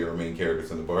to be only your main characters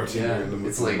in the bar. Yeah, in the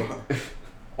it's like, bar.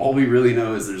 all we really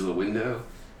know is there's a window.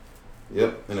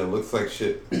 Yep, and it looks like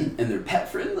shit. And they're pet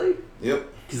friendly. Yep.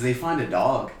 Because they find a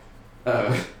dog.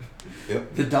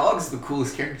 Yep. The dog's the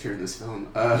coolest character in this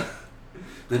film.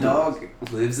 The dog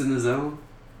lives in the zone.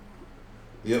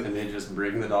 Yep. And they just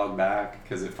bring the dog back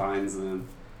because it finds them.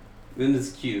 Then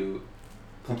it's cute.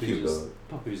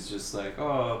 Puppy's just like,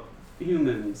 oh,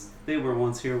 humans, they were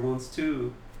once here once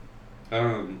too.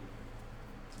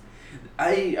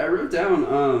 I wrote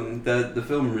down that the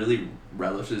film really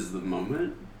relishes the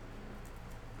moment.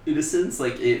 In a sense,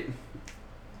 like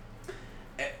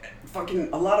fucking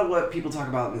a lot of what people talk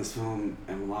about in this film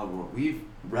and a lot of what we've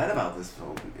read about this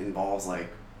film involves like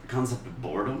the concept of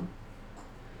boredom.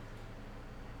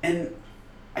 And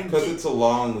because it's a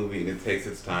long movie and it takes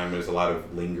its time, there's a lot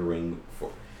of lingering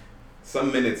for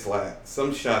some minutes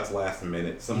some shots last a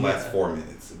minute, some last 4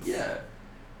 minutes. Yeah.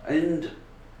 And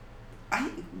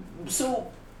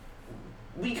so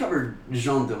we covered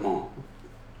Jean Damon.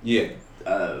 Yeah.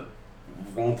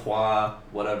 23,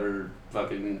 whatever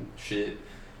fucking shit.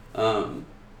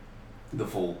 The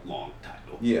full long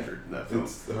title. Yeah. For that film.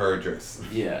 It's her address.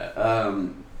 Yeah.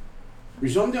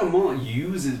 Jean Damon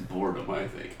uses boredom, I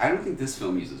think. I don't think this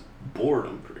film uses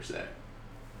boredom per se.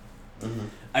 Mm-hmm.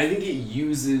 I think it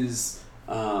uses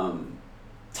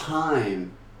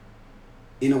time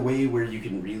in a way where you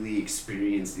can really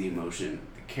experience the emotion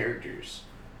the characters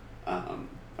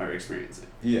are experiencing.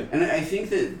 Yeah. And I think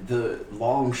that the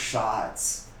long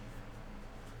shots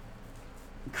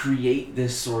create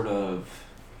this sort of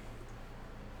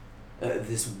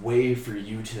this way for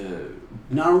you to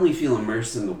not only feel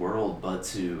immersed in the world, but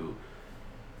to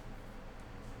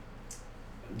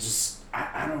just,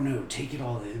 I don't know, take it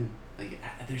all in. Like,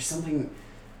 there's something,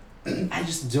 I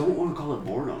just don't want to call it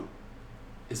boredom,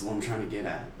 is what I'm trying to get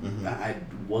at. Mm-hmm. I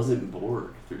wasn't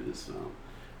bored through this film.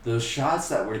 Those shots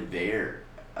that were there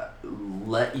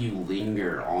let you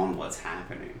linger on what's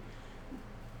happening.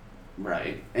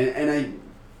 Right? And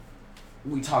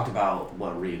we talked about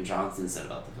what Rian Johnson said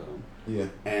about the film. Yeah.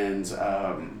 And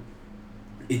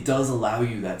it does allow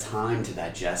you that time to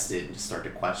digest it and to start to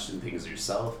question things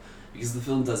yourself, because the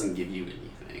film doesn't give you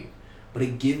anything, but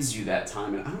it gives you that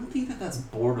time. And I don't think that that's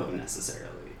boredom necessarily.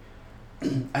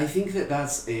 I think that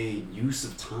that's a use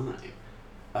of time,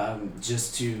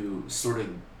 just to sort of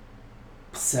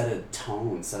set a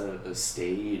tone, set a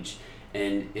stage,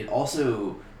 and it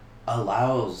also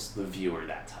allows the viewer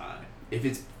that time. If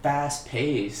it's fast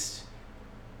paced,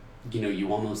 you know,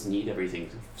 you almost need everything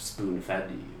spoon fed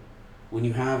to you. When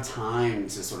you have time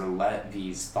to sort of let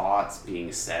these thoughts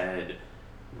being said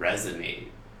resonate,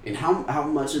 and how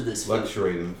much of this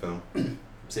luxuriating film.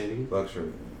 Say it again.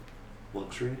 Luxuriating.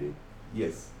 Luxuriating?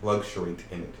 Yes, luxuriate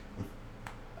in it.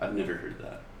 I've never heard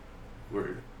that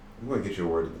word. We're gonna get your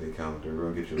word of the day calendar. We're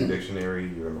gonna get you a dictionary.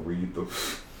 You're gonna read the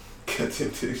goddamn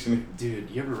dictionary. Dude,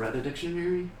 you ever read a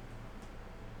dictionary?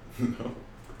 No.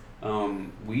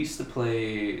 We used to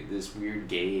play this weird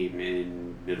game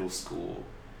in middle school.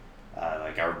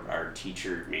 Like our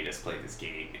teacher made us play this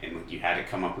game, and like you had to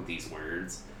come up with these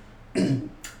words.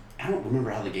 I don't remember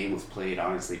how the game was played,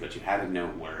 honestly, but you had to know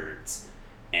words,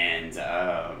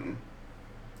 and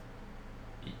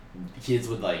kids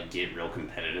would like get real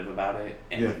competitive about it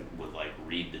and would like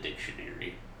read the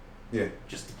dictionary. Yeah.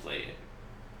 Just to play it.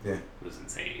 Yeah. It was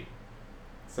insane.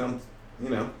 Sounds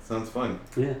fun.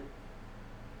 Yeah.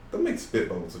 Don't make spit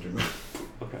bubbles with your mouth.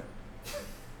 Okay.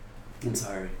 I'm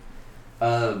sorry.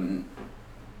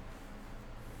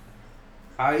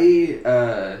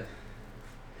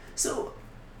 So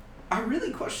I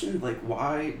really questioned, like,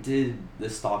 why did the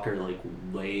stalker, like,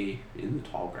 lay in the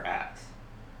tall grass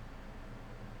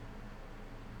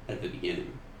at the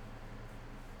beginning?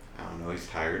 I don't know, he's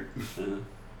tired.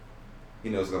 He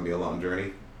knows it's gonna be a long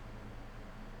journey.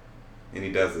 And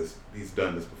he does this. He's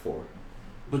done this before.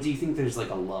 But do you think there's, like,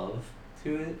 a love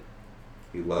to it?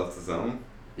 He loves the zone?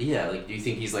 Yeah, like, do you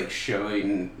think he's, like,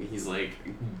 he's, like,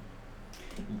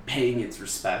 paying his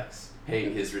respects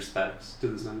to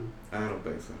the zone? I don't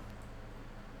think so.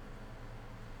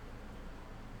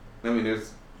 I mean,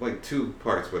 there's like 2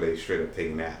 parts where they straight up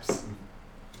take naps.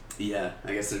 Yeah,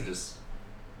 I guess they're just...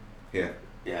 Yeah.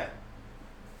 Yeah.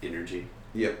 Energy.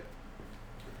 Yep.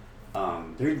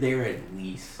 They're there at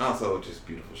least. Also, just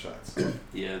beautiful shots.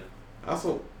 Yeah.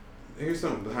 Also, here's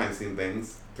some behind-the-scenes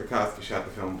things. Tarkovsky shot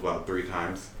the film about 3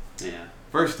 times. Yeah.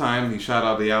 First time, he shot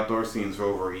all the outdoor scenes for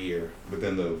over a year, but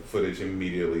then the footage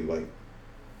immediately, like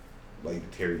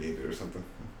deteriorated or something.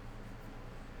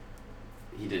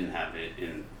 He didn't have it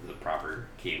in the proper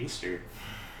canister.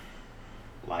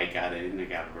 Light got in, it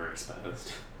got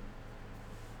overexposed.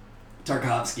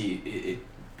 Tarkovsky, it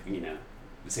you know,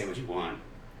 say what you want.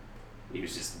 He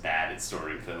was just bad at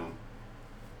storing film.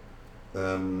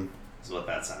 Is what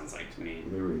that sounds like to me.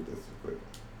 Let me read this real quick.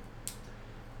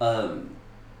 Oh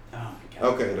my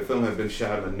god. Okay, the film has been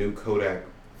shot in a new Kodak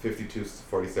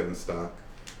 5247 stock,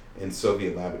 and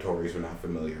Soviet laboratories were not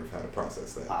familiar with how to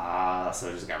process that. So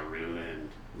it just got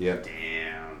ruined. Yep.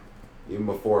 Damn. Even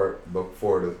before the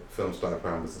film stock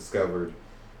problem was discovered,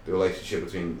 the relationship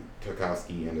between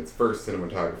Tarkovsky and its first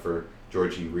cinematographer,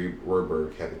 Georgy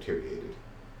Rohrberg, had deteriorated.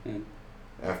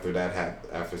 After that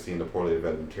after seeing the poorly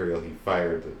developed material, he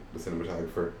fired the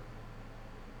cinematographer.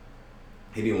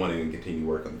 He didn't want to even continue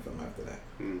work on the film after that.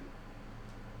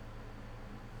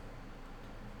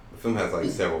 The film has like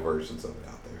several versions of it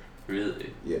out there.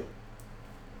 Really? Yeah.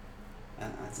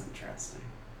 That's interesting.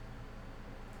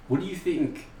 What do you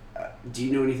think? Do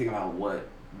you know anything about what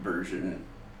version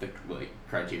the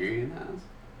Criterion has?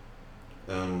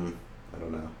 I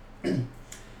don't know.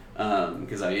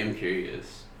 Because I am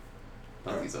curious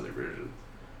about these other versions.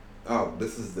 Oh,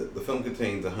 this is the film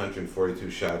contains 142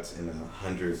 shots in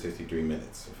 163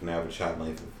 minutes, with an average shot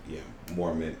length of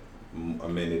a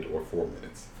minute or 4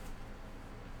 minutes.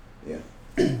 Yeah.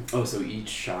 Oh, so each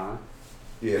shot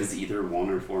is either 1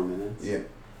 or 4 minutes? Yeah.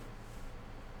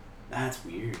 That's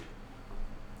weird.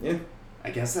 Yeah. I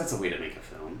guess that's a way to make a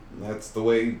film. That's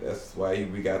why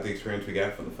we got the experience we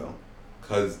got from the film.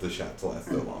 Because the shots last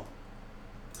so long.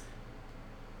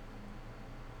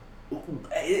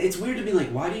 It's weird to be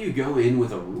like, why do you go in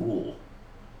with a rule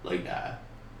like that?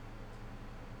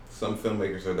 Some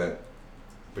filmmakers are that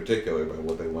particular about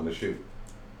what they want to shoot.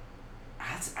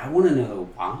 I want to know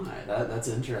why. That's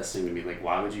interesting to me. Like,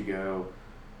 why would you go...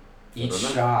 Each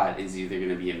shot is either going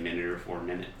to be a minute or 4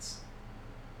 minutes.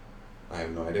 I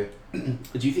have no idea.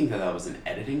 Do you think that was an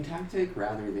editing tactic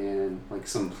rather than, like,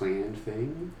 some planned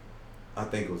thing? I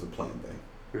think it was a planned thing.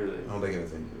 Really? I don't think it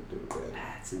has anything to do with that.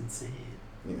 That's insane.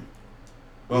 Yeah.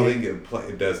 Well, I think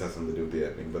it does have something to do with the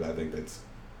editing, but I think that's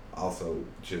also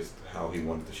just how he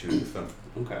wanted to shoot this film.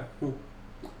 Okay. Cool.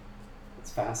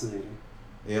 That's fascinating.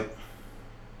 Yep.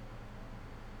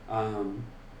 I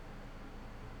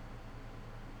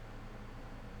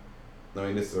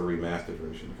mean, this is a remastered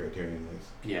version, Criterion is.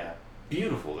 Yeah.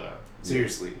 Beautiful, though.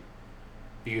 Seriously.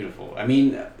 Beautiful. I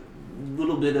mean, a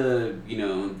little bit of,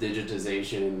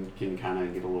 digitization can kind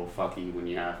of get a little fucky when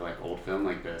you have, like, old film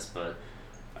like this, but...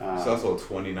 it's also a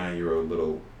 29-year-old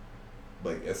little,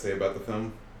 essay about the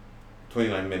film.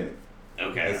 29-minute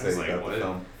essay about the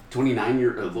film. A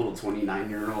little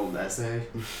 29-year-old essay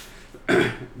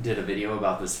did a video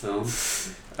about this film.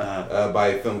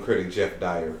 By film critic Jeff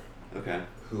Dyer. Okay.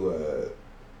 Who's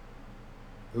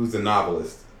a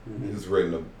novelist. Mm-hmm. Who's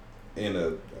written I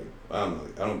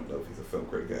don't know if he's a film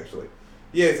critic actually.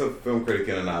 Yeah, he's a film critic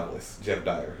and a novelist, Jeff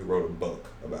Dyer, who wrote a book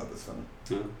about this film.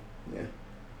 Yeah.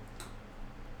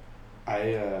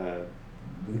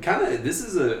 This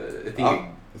is a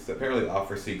thing. It's apparently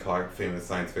Arthur C. Clarke, famous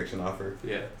science fiction author,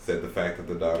 Yeah. said the fact that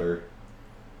the daughter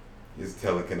is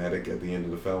telekinetic at the end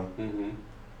of the film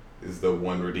is the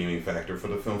one redeeming factor for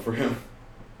the film for him.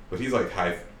 But he's like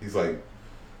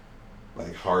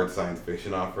hard science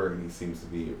fiction author, and he seems to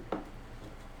be.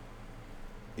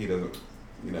 He doesn't,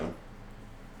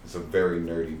 he's a very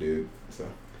nerdy dude. So.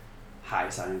 High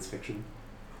science fiction.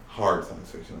 Hard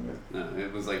science fiction, I mean. No,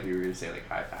 it was like you were gonna say like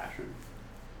high fashion.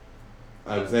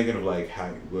 I was thinking of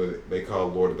what they call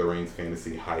Lord of the Rings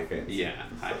fantasy, high fantasy. Yeah,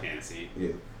 high fantasy.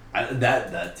 Yeah.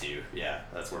 That too. Yeah,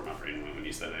 that's where my brain went when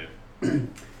you said it.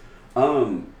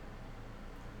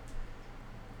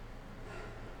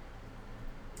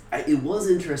 It was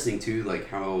interesting too, like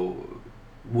how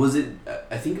was it?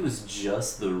 I think it was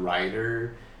just the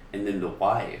writer and then the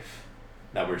wife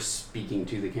that were speaking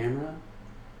to the camera.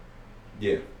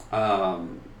 Yeah.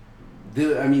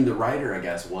 The writer, I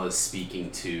guess, was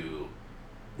speaking to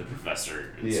the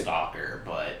professor and Stalker,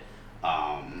 but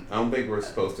I don't think we're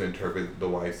supposed to interpret the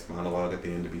wife's monologue at the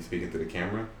end to be speaking to the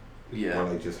camera. Yeah.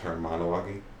 Or just her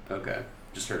monologuing. Okay.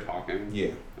 Just her talking?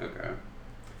 Yeah. Okay.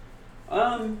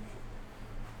 I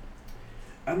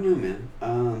don't know, man.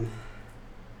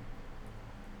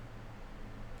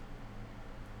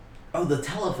 Oh, the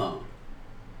telephone.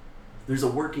 There's a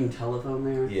working telephone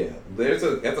there. Yeah, that's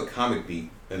a comic beat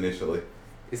initially.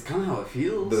 It's kind of how it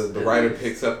feels. The writer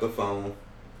picks up the phone,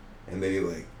 and they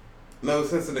like, no,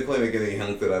 since in the clinic, and he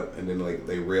hangs it up, and then like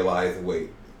they realize, wait,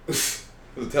 there's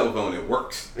a telephone, it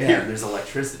works. Yeah, there's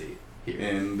electricity here.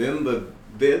 And then the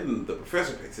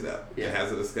professor picks it up and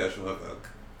has a discussion with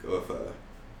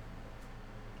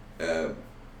a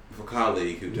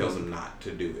colleague who tells him not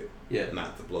to do it,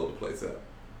 not to blow the place up.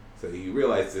 So you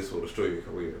realize this will destroy your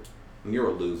career, and you're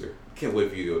a loser. Can't wait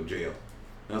for you to go to jail.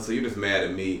 And so you're just mad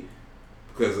at me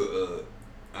because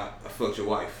I fucked your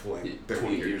wife for like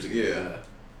 20 years ago. Yeah.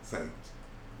 It's like,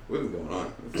 what is going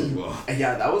on? It's like, well,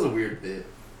 yeah, that was a weird bit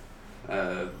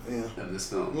of this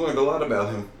film. We learned a lot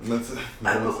about him.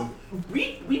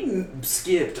 We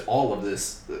skipped all of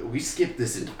this. We skipped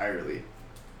this entirely.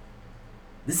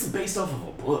 This is based off of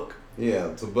a book. Yeah,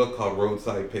 it's a book called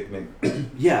Roadside Picnic.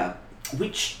 Yeah,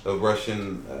 which... A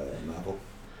Russian novel.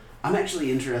 I'm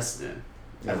actually interested in.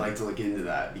 I'd like to look into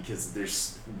that because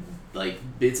there's like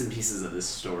bits and pieces of this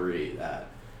story that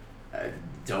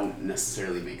don't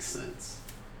necessarily make sense.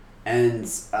 And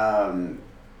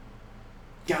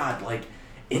God, like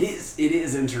it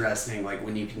is interesting, like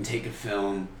when you can take a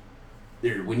film,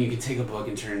 or when you can take a book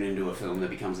and turn it into a film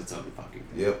that becomes its own fucking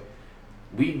thing. Yep.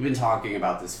 We've been talking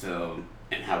about this film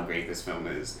and how great this film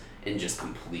is, and just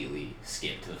completely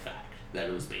skipped the fact that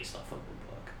it was based off of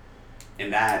a book,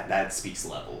 and that speaks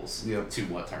levels to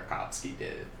what Tarkovsky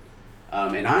did.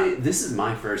 And this is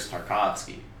my first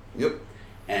Tarkovsky. Yep.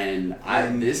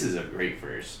 And this is a great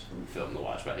first film to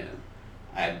watch by him,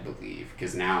 I believe,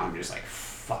 because now I'm just like,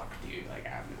 fuck, dude, like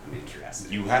I'm interested.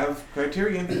 You have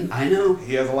Criterion. I know.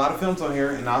 He has a lot of films on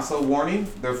here, and also warning,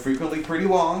 they're frequently pretty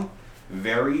long,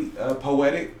 very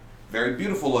poetic, very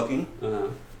beautiful looking,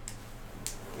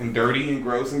 and dirty and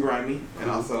gross and grimy, and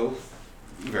also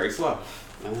very slow.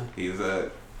 He's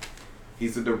a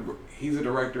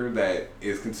director that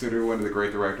is considered one of the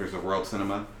great directors of world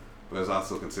cinema, but is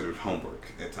also considered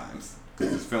homework at times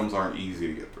because his films aren't easy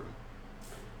to get through.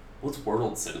 What's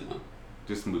world cinema?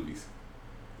 Just movies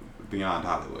beyond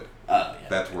Hollywood. Oh, yeah.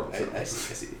 That's world cinema. I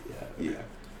see. Yeah.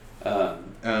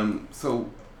 Okay. So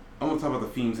I want to talk about the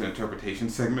themes and interpretation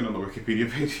segment on the Wikipedia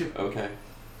page here. Okay.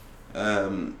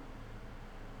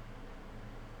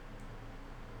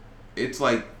 It's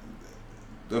like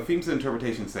the themes and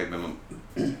interpretation segment on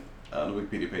the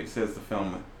Wikipedia page says the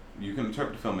film, you can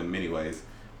interpret the film in many ways,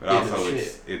 but also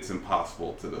it's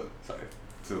impossible to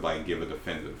like give a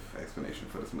definitive explanation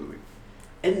for this movie.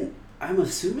 And I'm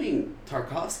assuming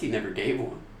Tarkovsky never gave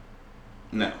one.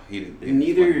 No, he didn't.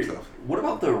 Neither. Himself. What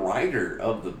about the writer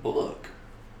of the book?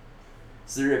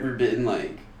 Has there ever been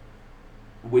like,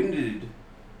 when did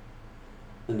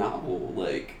the novel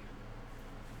like?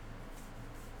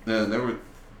 No,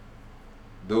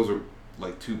 those were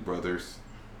like two brothers.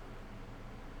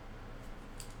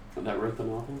 That wrote the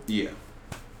novel? Yeah.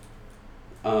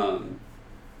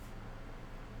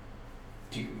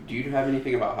 Do you have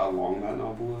anything about how long that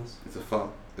novel was? It's a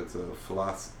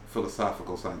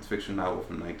philosophical science fiction novel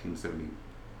from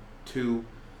 1972.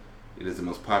 It is the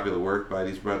most popular work by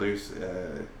these brothers.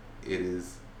 It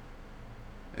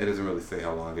doesn't really say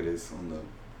how long it is on the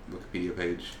Wikipedia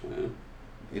page. Yeah.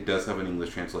 It does have an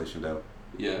English translation though.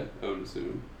 Yeah, I would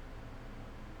assume.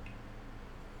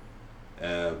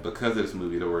 Because of this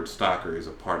movie, the word stalker is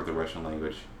a part of the Russian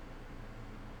language.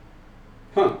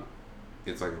 Huh.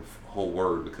 It's like a whole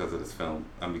word because of this film.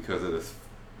 Because of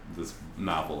this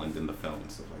novel and then the film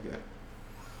and stuff like that.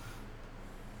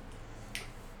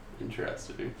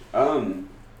 Interesting.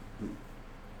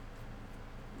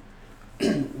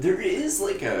 There is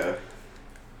like a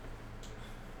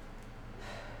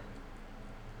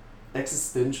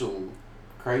existential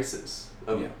crisis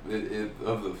of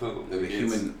the film. The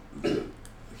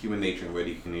human nature and whether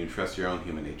you can even trust your own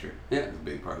human nature. Yeah. Is a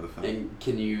big part of the film. And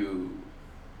can you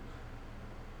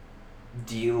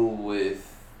deal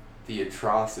with the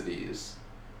atrocities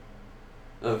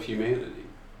of humanity?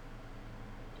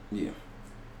 Yeah.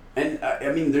 And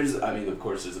I mean, of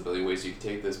course, there's a billion ways you could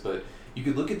take this, but you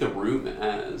could look at The Room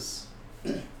as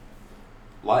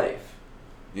life.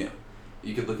 Yeah.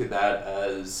 You could look at that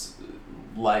as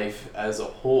life as a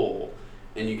whole,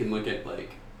 and you can look at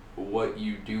like what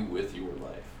you do with your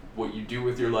life, what you do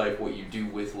with your life, what you do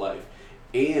with life,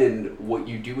 and what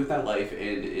you do with that life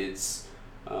and its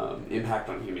impact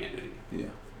on humanity. Yeah.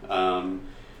 And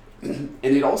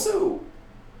it also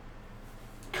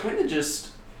kind of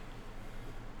just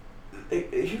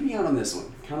hear me out on this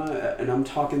one, kind of, and I'm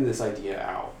talking this idea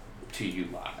out to you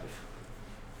live.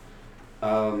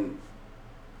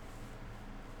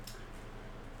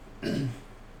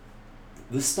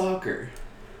 The stalker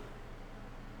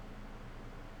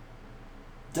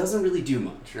doesn't really do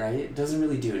much, right? Doesn't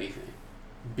really do anything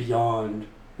beyond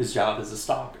his job as a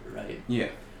stalker, right? Yeah.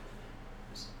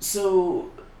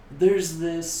 So there's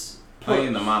this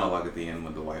in the monologue at the end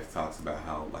when the wife talks about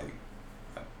how like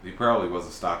he probably was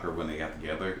a stalker when they got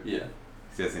together. Yeah.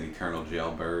 He says an eternal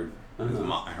jailbird.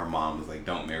 Her mom was like,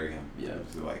 "Don't marry him." Yeah.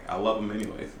 She's like, "I love him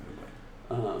anyways."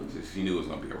 She knew it was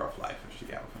gonna be a rough life if she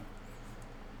got with him.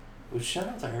 Well, shout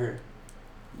out to her.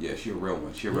 Yeah, she a real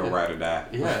one. She a real ride or die.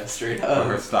 Yeah, straight up. For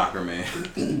her stalker man.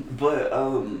 But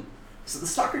so the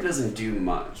stalker doesn't do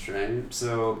much, right?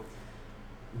 So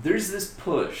there's this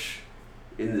push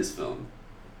in this film.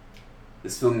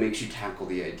 This film makes you tackle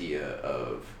the idea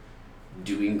of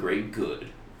doing great good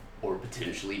or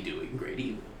potentially doing great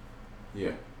evil.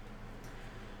 Yeah.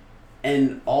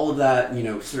 And all of that,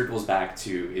 circles back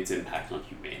to its impact on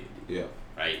humanity. Yeah.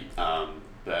 Right?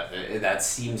 But that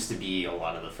seems to be a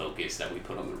lot of the focus that we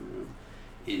put on The Room,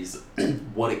 is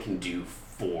what it can do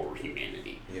for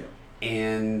humanity. Yeah.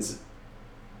 And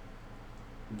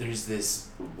there's this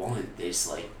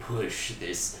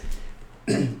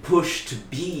push to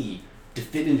be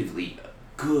definitively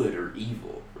good or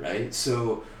evil, right?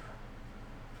 So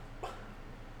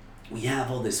we have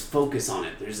all this focus on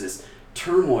it. There's this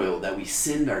turmoil that we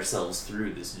send ourselves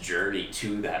through, this journey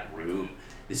to that room,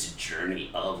 this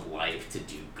journey of life to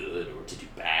do good or to do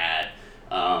bad.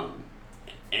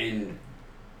 And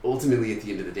ultimately at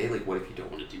the end of the day, like, what if you don't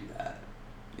want to do that?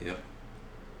 Yep.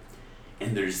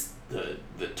 And there's the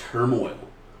turmoil,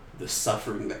 the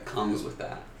suffering that comes with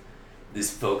that. This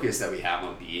focus that we have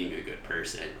on being a good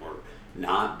person or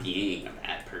not being a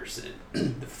bad person,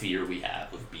 the fear we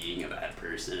have of being a bad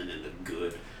person and the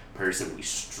good person we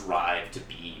strive to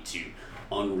be to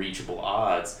unreachable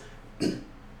odds,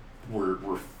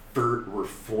 we're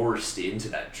forced into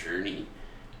that journey,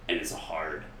 and it's a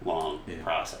hard, long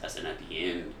process, and at the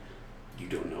end, you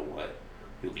don't know what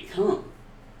you'll become.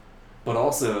 But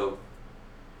also,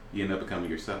 you end up becoming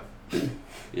yourself.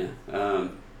 Yeah.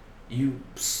 You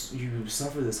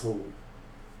suffer this whole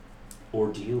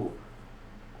ordeal.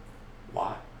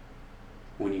 Why?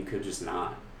 When you could just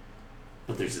not.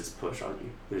 But there's this push on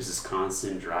you. There's this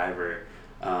constant driver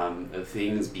of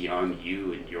things beyond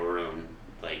you and your own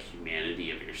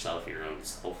humanity of yourself, your own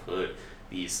selfhood.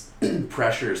 These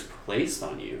pressures placed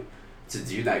on you to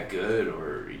do that good,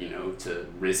 or to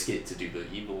risk it to do the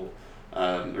evil,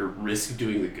 or risk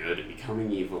doing the good and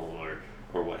becoming evil,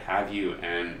 or what have you.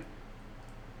 And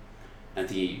at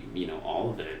the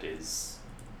all of it is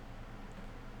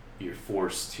you're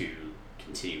forced to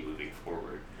continue moving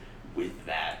forward with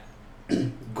that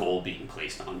goal being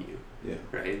placed on you. Yeah.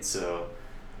 Right? So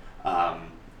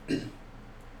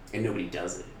and nobody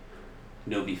does it.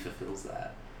 Nobody fulfills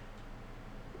that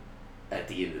at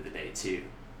the end of the day too.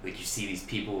 Like, you see these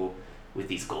people with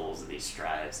these goals and these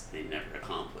strives they never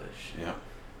accomplish. Yeah.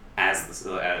 As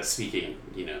speaking,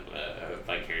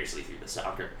 vicariously through the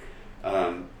stalker.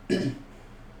 I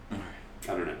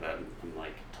don't know, I'm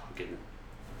like talking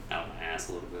out my ass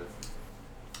a little bit.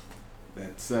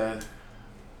 That's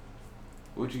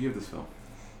what'd you give this film?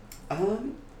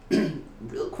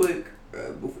 Real quick,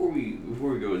 before we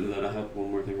go into that, I have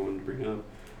one more thing I wanted to bring up.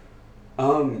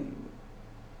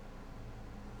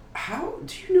 How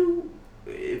do you know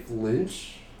if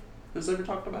Lynch has ever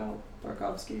talked about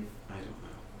Tarkovsky? I don't know.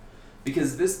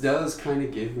 Because this does kind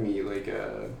of give me like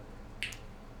a,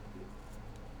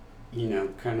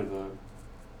 kind of a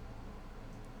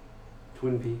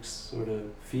Twin Peaks sort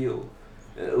of feel.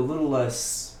 A little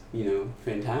less,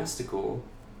 fantastical,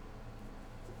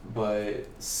 but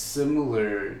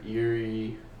similar,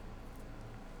 eerie,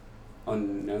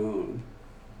 unknown.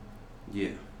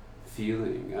 Yeah.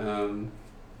 Feeling.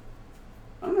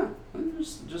 I don't know.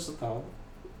 Just a thought.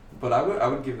 But I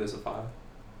would give this a 5.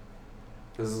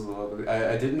 This is lovely.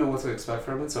 I didn't know what to expect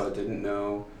from it, so I didn't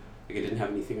know. I didn't have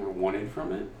anything I wanted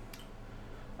from it.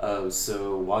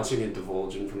 So watching it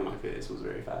divulge in front of my face was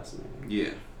very fascinating.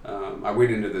 Yeah. I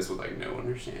went into this with no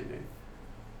understanding.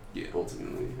 Yeah.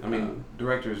 Ultimately. I mean,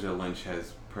 directors that Lynch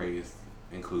has praised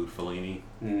include Fellini,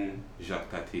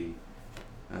 Jacques Tati,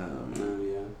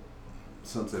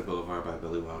 Sunset Boulevard by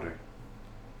Billy Wilder,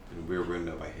 and Rear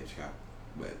Window by Hitchcock.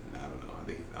 But I don't know.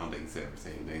 I don't think he's ever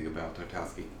said anything about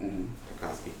Tarkovsky.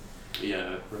 Tarkovsky.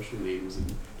 Yeah, Russian names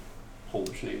and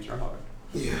Polish names are hard.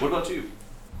 Yeah. What about you?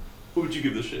 What would you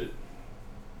give this shit?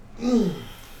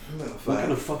 About a 5. What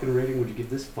kind of fucking rating would you give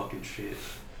this fucking shit?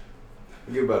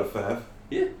 I give it about a 5.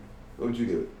 Yeah. What would you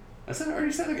give it? I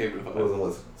already said I gave it a 5. I wasn't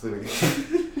listening. Say it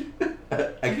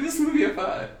again. I give this movie a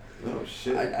 5. Oh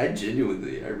shit. I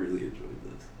really enjoyed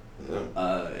this.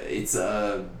 Yeah. It's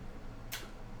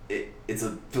it's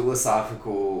a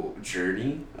philosophical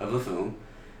journey of a film,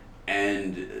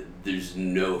 and there's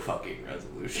no fucking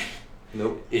resolution.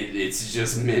 Nope. It's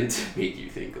just meant to make you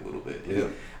think a little bit. Yeah.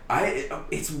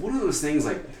 It's one of those things,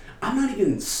 like, I'm not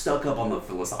even stuck up on the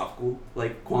philosophical,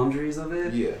 like, quandaries of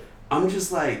it. Yeah. I'm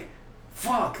just like,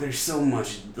 fuck, there's so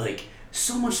much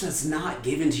that's not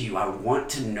given to you. I want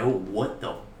to know what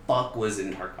the fuck was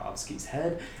in Tarkovsky's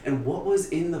head and what was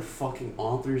in the fucking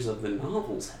authors of the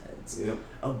novels' heads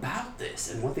about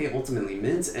this and what they ultimately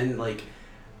meant. And, like,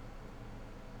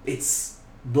 it's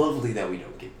lovely that we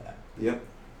don't get that. Yep.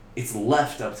 It's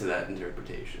left up to that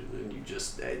interpretation, and you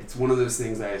just, it's one of those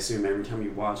things I assume every time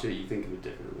you watch it, you think of it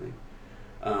differently.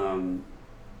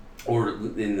 Or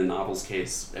in the novel's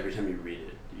case, every time you read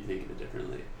it, you think of it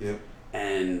differently. Yep.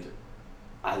 And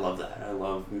I love that. I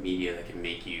love media that can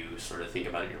make you sort of think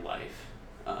about your life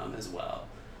as well,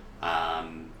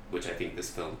 which I think this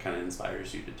film kind of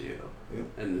inspires you to do. Yep.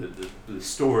 And the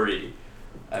story,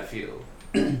 I feel,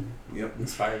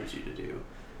 inspires you to do.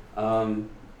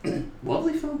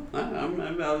 Lovely film.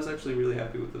 I was actually really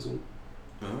happy with this one.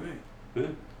 All right. Yeah.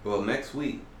 Well, next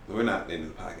week, we're not into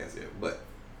the podcast yet, but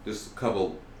just a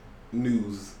couple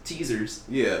news. Teasers.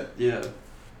 Yeah. Yeah.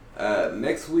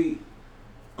 Next week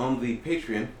on the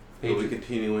Patreon, we'll be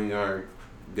continuing our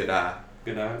Godot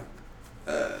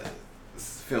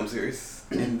film series.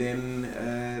 And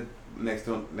then next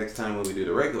time when we do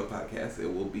the regular podcast,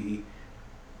 it will be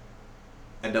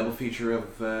a double feature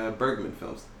of Bergman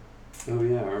films. Oh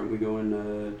yeah, aren't we going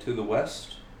to the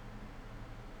West?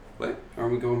 What?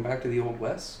 Aren't we going back to the Old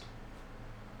West?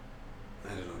 I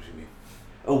don't know what you mean.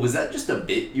 Oh, was that just a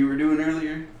bit you were doing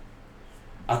earlier?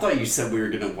 I thought you said we were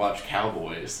going to watch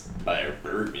Cowboys by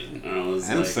Bergman. And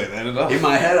I didn't say that at all. In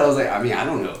my head, I was like, I mean, I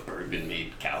don't know if Bergman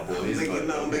made Cowboys. They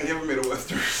never made a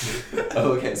Western.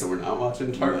 Oh, okay, so we're not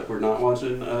watching We're not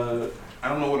watching... I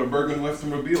don't know what a Bergman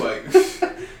Western would be like.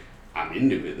 I'm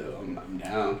into it, though. I'm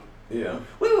down. Yeah.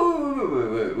 Wait.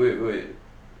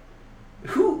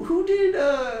 Who did,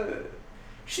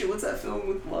 shit, what's that film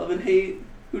with Love and Hate?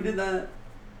 Who did that?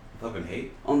 Love and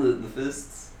Hate? On the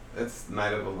Fists? That's The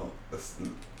Night of the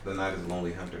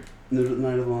Lonely Hunter. The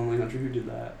Night of the Lonely Hunter, who did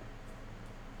that?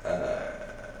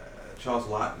 Charles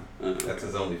Laughton. Okay. That's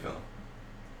his only film.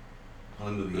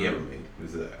 Only movie he ever made. He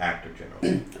was an actor,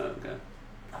 generally. Oh, okay.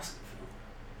 That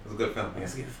was a good film. It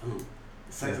was a good film.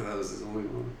 That's a good film. The fact that was his only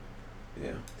one.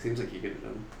 Yeah. Seems like you could have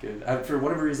done good. For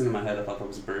whatever reason in my head, I thought that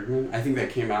was Bergman. I think that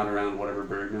came out around whatever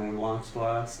Bergman we watched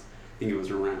last. I think it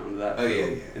was around that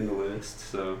in the list.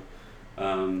 So,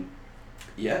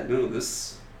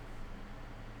 this...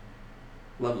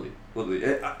 Lovely. We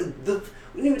didn't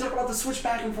even talk about the switch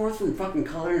back and forth from fucking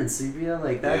color and sepia.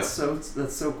 Like, that's so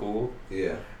cool.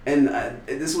 Yeah. And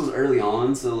this was early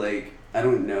on, so, like, I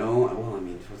don't know. Well, I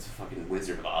mean, what's the fucking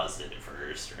Wizard of Oz did it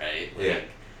first, right? Like, yeah.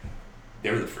 They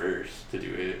were the first to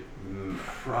do it. Maybe,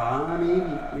 I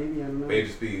don't know. May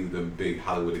just be the big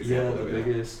Hollywood example of it. Yeah, the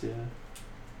biggest, yeah.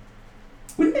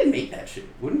 When did they make that shit?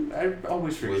 I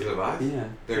always forget. Wizard of Oz? Yeah.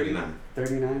 39.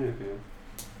 39? Okay.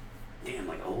 Damn,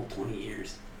 like a whole 20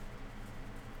 years.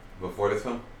 Before this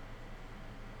film?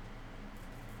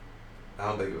 I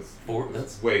don't think it was...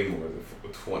 That's way more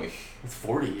than 20. That's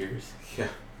 40 years. Yeah.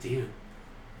 Damn.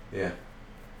 Yeah.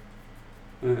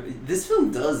 This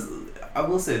film does... I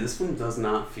will say, this film does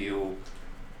not feel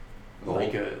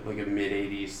like a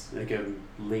mid-80s, like a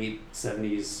late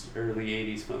 70s, early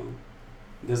 80s film.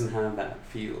 It doesn't have that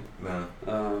feel.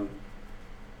 No.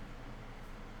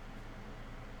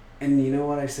 And you know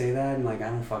what, I say that, and like, I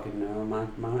don't fucking know.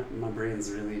 My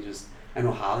brain's really just... I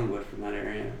know Hollywood from that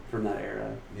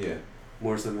era. Yeah.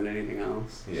 More so than anything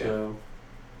else. Yeah. So,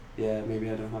 yeah, maybe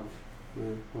I don't have...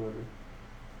 whatever.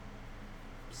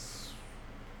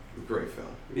 Great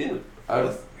film. Yeah.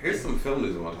 Here's some film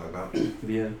news I want to talk about.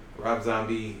 Yeah. Rob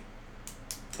Zombie.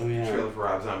 Oh yeah. Trailer for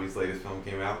Rob Zombie's latest film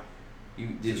came out.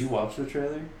 Did you watch the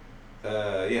trailer?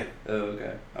 Yeah. Oh,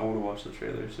 okay. I want to watch the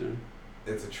trailer soon.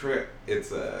 It's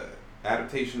a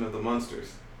adaptation of The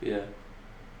Munsters. Yeah.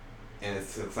 And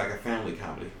it's like a family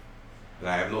comedy that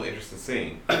I have no interest in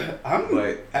seeing. But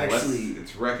unless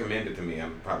it's recommended to me,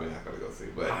 I'm probably not gonna go see.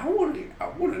 But I want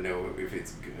to know if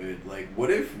it's good. Like, what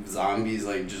if Zombie's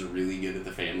like just really good at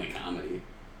the family comedy?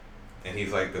 And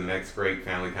he's like the next great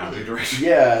family comedy director.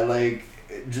 Yeah, like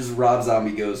just Rob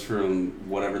Zombie goes from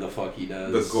whatever the fuck he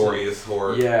does. The goriest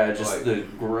horror. Yeah, just like, the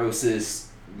grossest,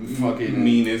 fucking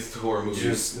meanest horror movie.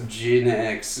 Just Gen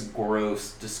X,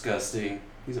 gross, disgusting.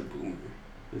 He's a boomer,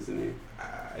 isn't he?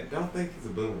 I don't think he's a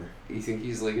boomer. You think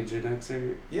he's like a Gen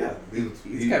Xer? Yeah,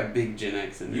 he's got big Gen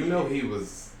X in him. He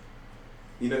was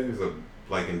a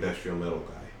like industrial metal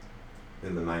guy.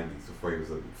 in the 90s before he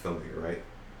was a filmmaker, right?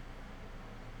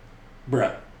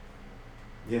 Bruh.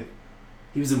 Yeah.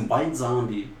 He was in White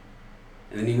Zombie,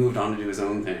 and then he moved on to do his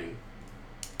own thing.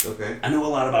 Okay. I know a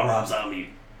lot about Rob Zombie.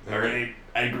 Alright?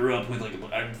 I grew up with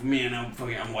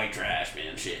I'm white trash,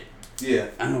 man. Shit. Yeah.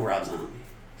 I know Rob Zombie.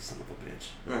 Son of a bitch.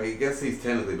 Right, I guess he's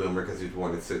technically boomer because he was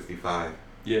born in 65.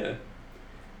 Yeah.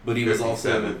 But he was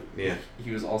also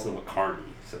he was also a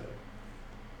carny, so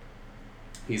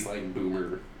he's like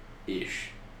boomer-ish.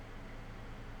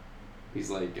 He's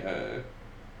like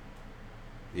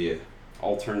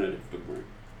alternative boomer.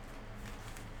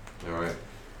 All right.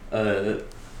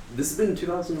 This has been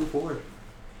 2004.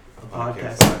 A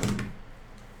podcast.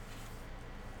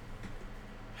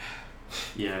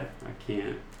 Yeah, I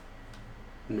can't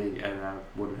make edit out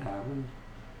what had happened.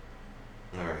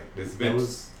 All right. That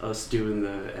was us doing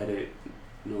the edit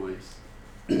noise.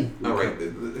 All right.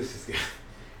 This is good.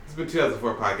 It's been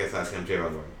 2004 podcast. I'm J.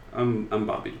 Ron Norton. I'm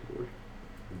Bobby DeBoer.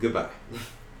 Goodbye.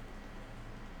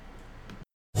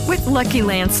 With Lucky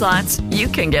Land Slots, you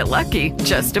can get lucky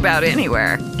just about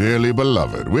anywhere. Dearly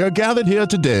beloved, we are gathered here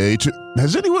today to...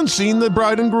 Has anyone seen the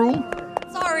bride and groom?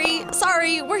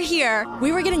 Sorry, we're here.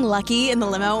 We were getting lucky in the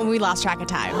limo and we lost track of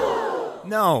time.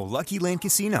 No, Lucky Land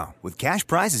Casino, with cash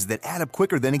prizes that add up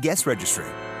quicker than a guest registry.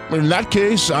 In that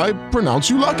case, I pronounce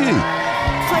you lucky.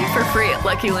 Play for free at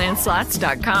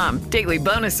LuckyLandSlots.com. Daily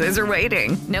bonuses are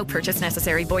waiting. No purchase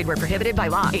necessary. Void where prohibited by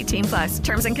law. 18+.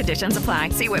 Terms and conditions apply.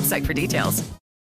 See website for details.